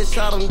pluck.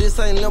 Headshot them, this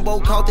ain't limbo,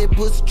 caught that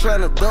pussy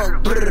tryna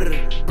duck.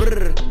 Brr,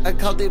 brr, I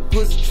caught that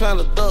pussy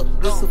tryna duck.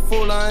 This a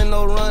fool, I ain't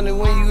no running,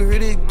 when you hear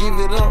this, give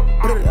it up.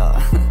 Brr,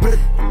 brr,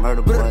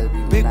 Murder boys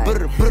be big nice.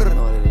 brr, brr. You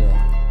know what it is.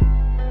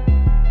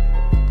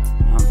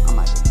 I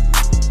might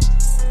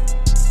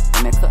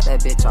hey, man, cut that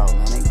bitch off,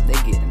 man. They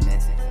get the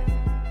message.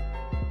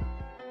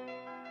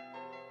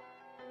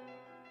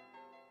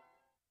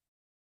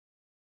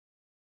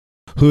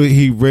 Hood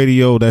Heat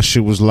Radio, that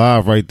shit was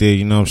live right there,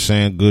 you know what I'm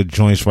saying? Good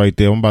joints right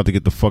there. I'm about to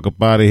get the fuck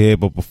up out of here,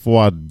 but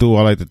before I do,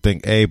 I like to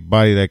thank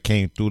everybody that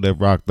came through, that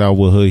rocked out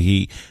with Hood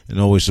Heat, and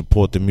always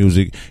support the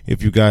music.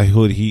 If you got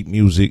Hood Heat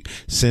music,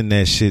 send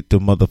that shit to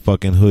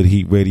motherfucking Hood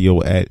Heat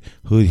Radio at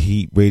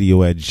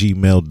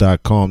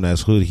hoodheatradio@gmail.com.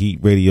 That's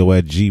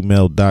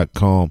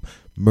hoodheatradio@gmail.com.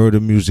 Murder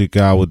Music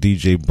Hour,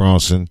 DJ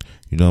Bronson.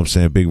 You know what I'm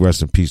saying? Big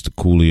rest in peace to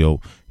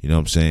Coolio. You know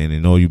what I'm saying?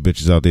 And all you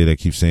bitches out there that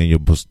keep saying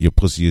your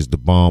pussy is the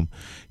bomb,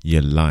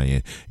 you're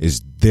lying.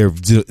 There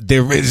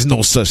is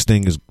no such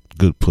thing as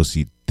good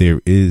pussy.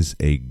 There is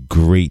a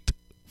great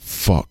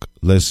fuck.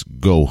 Let's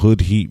go.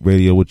 Hood Heat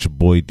Radio with your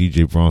boy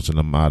DJ Bronson.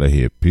 I'm out of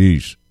here.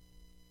 Peace.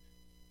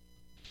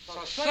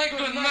 So say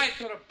good night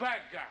to the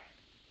bad guy.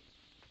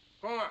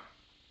 Go on.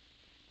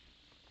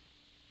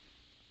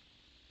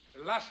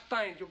 The last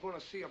time you're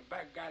gonna see a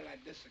bad guy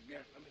like this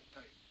again, let me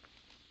tell you.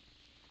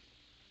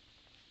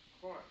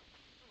 Go on.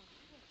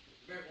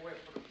 Back away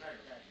from the bad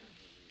guy.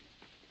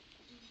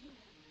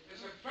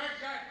 It's a bad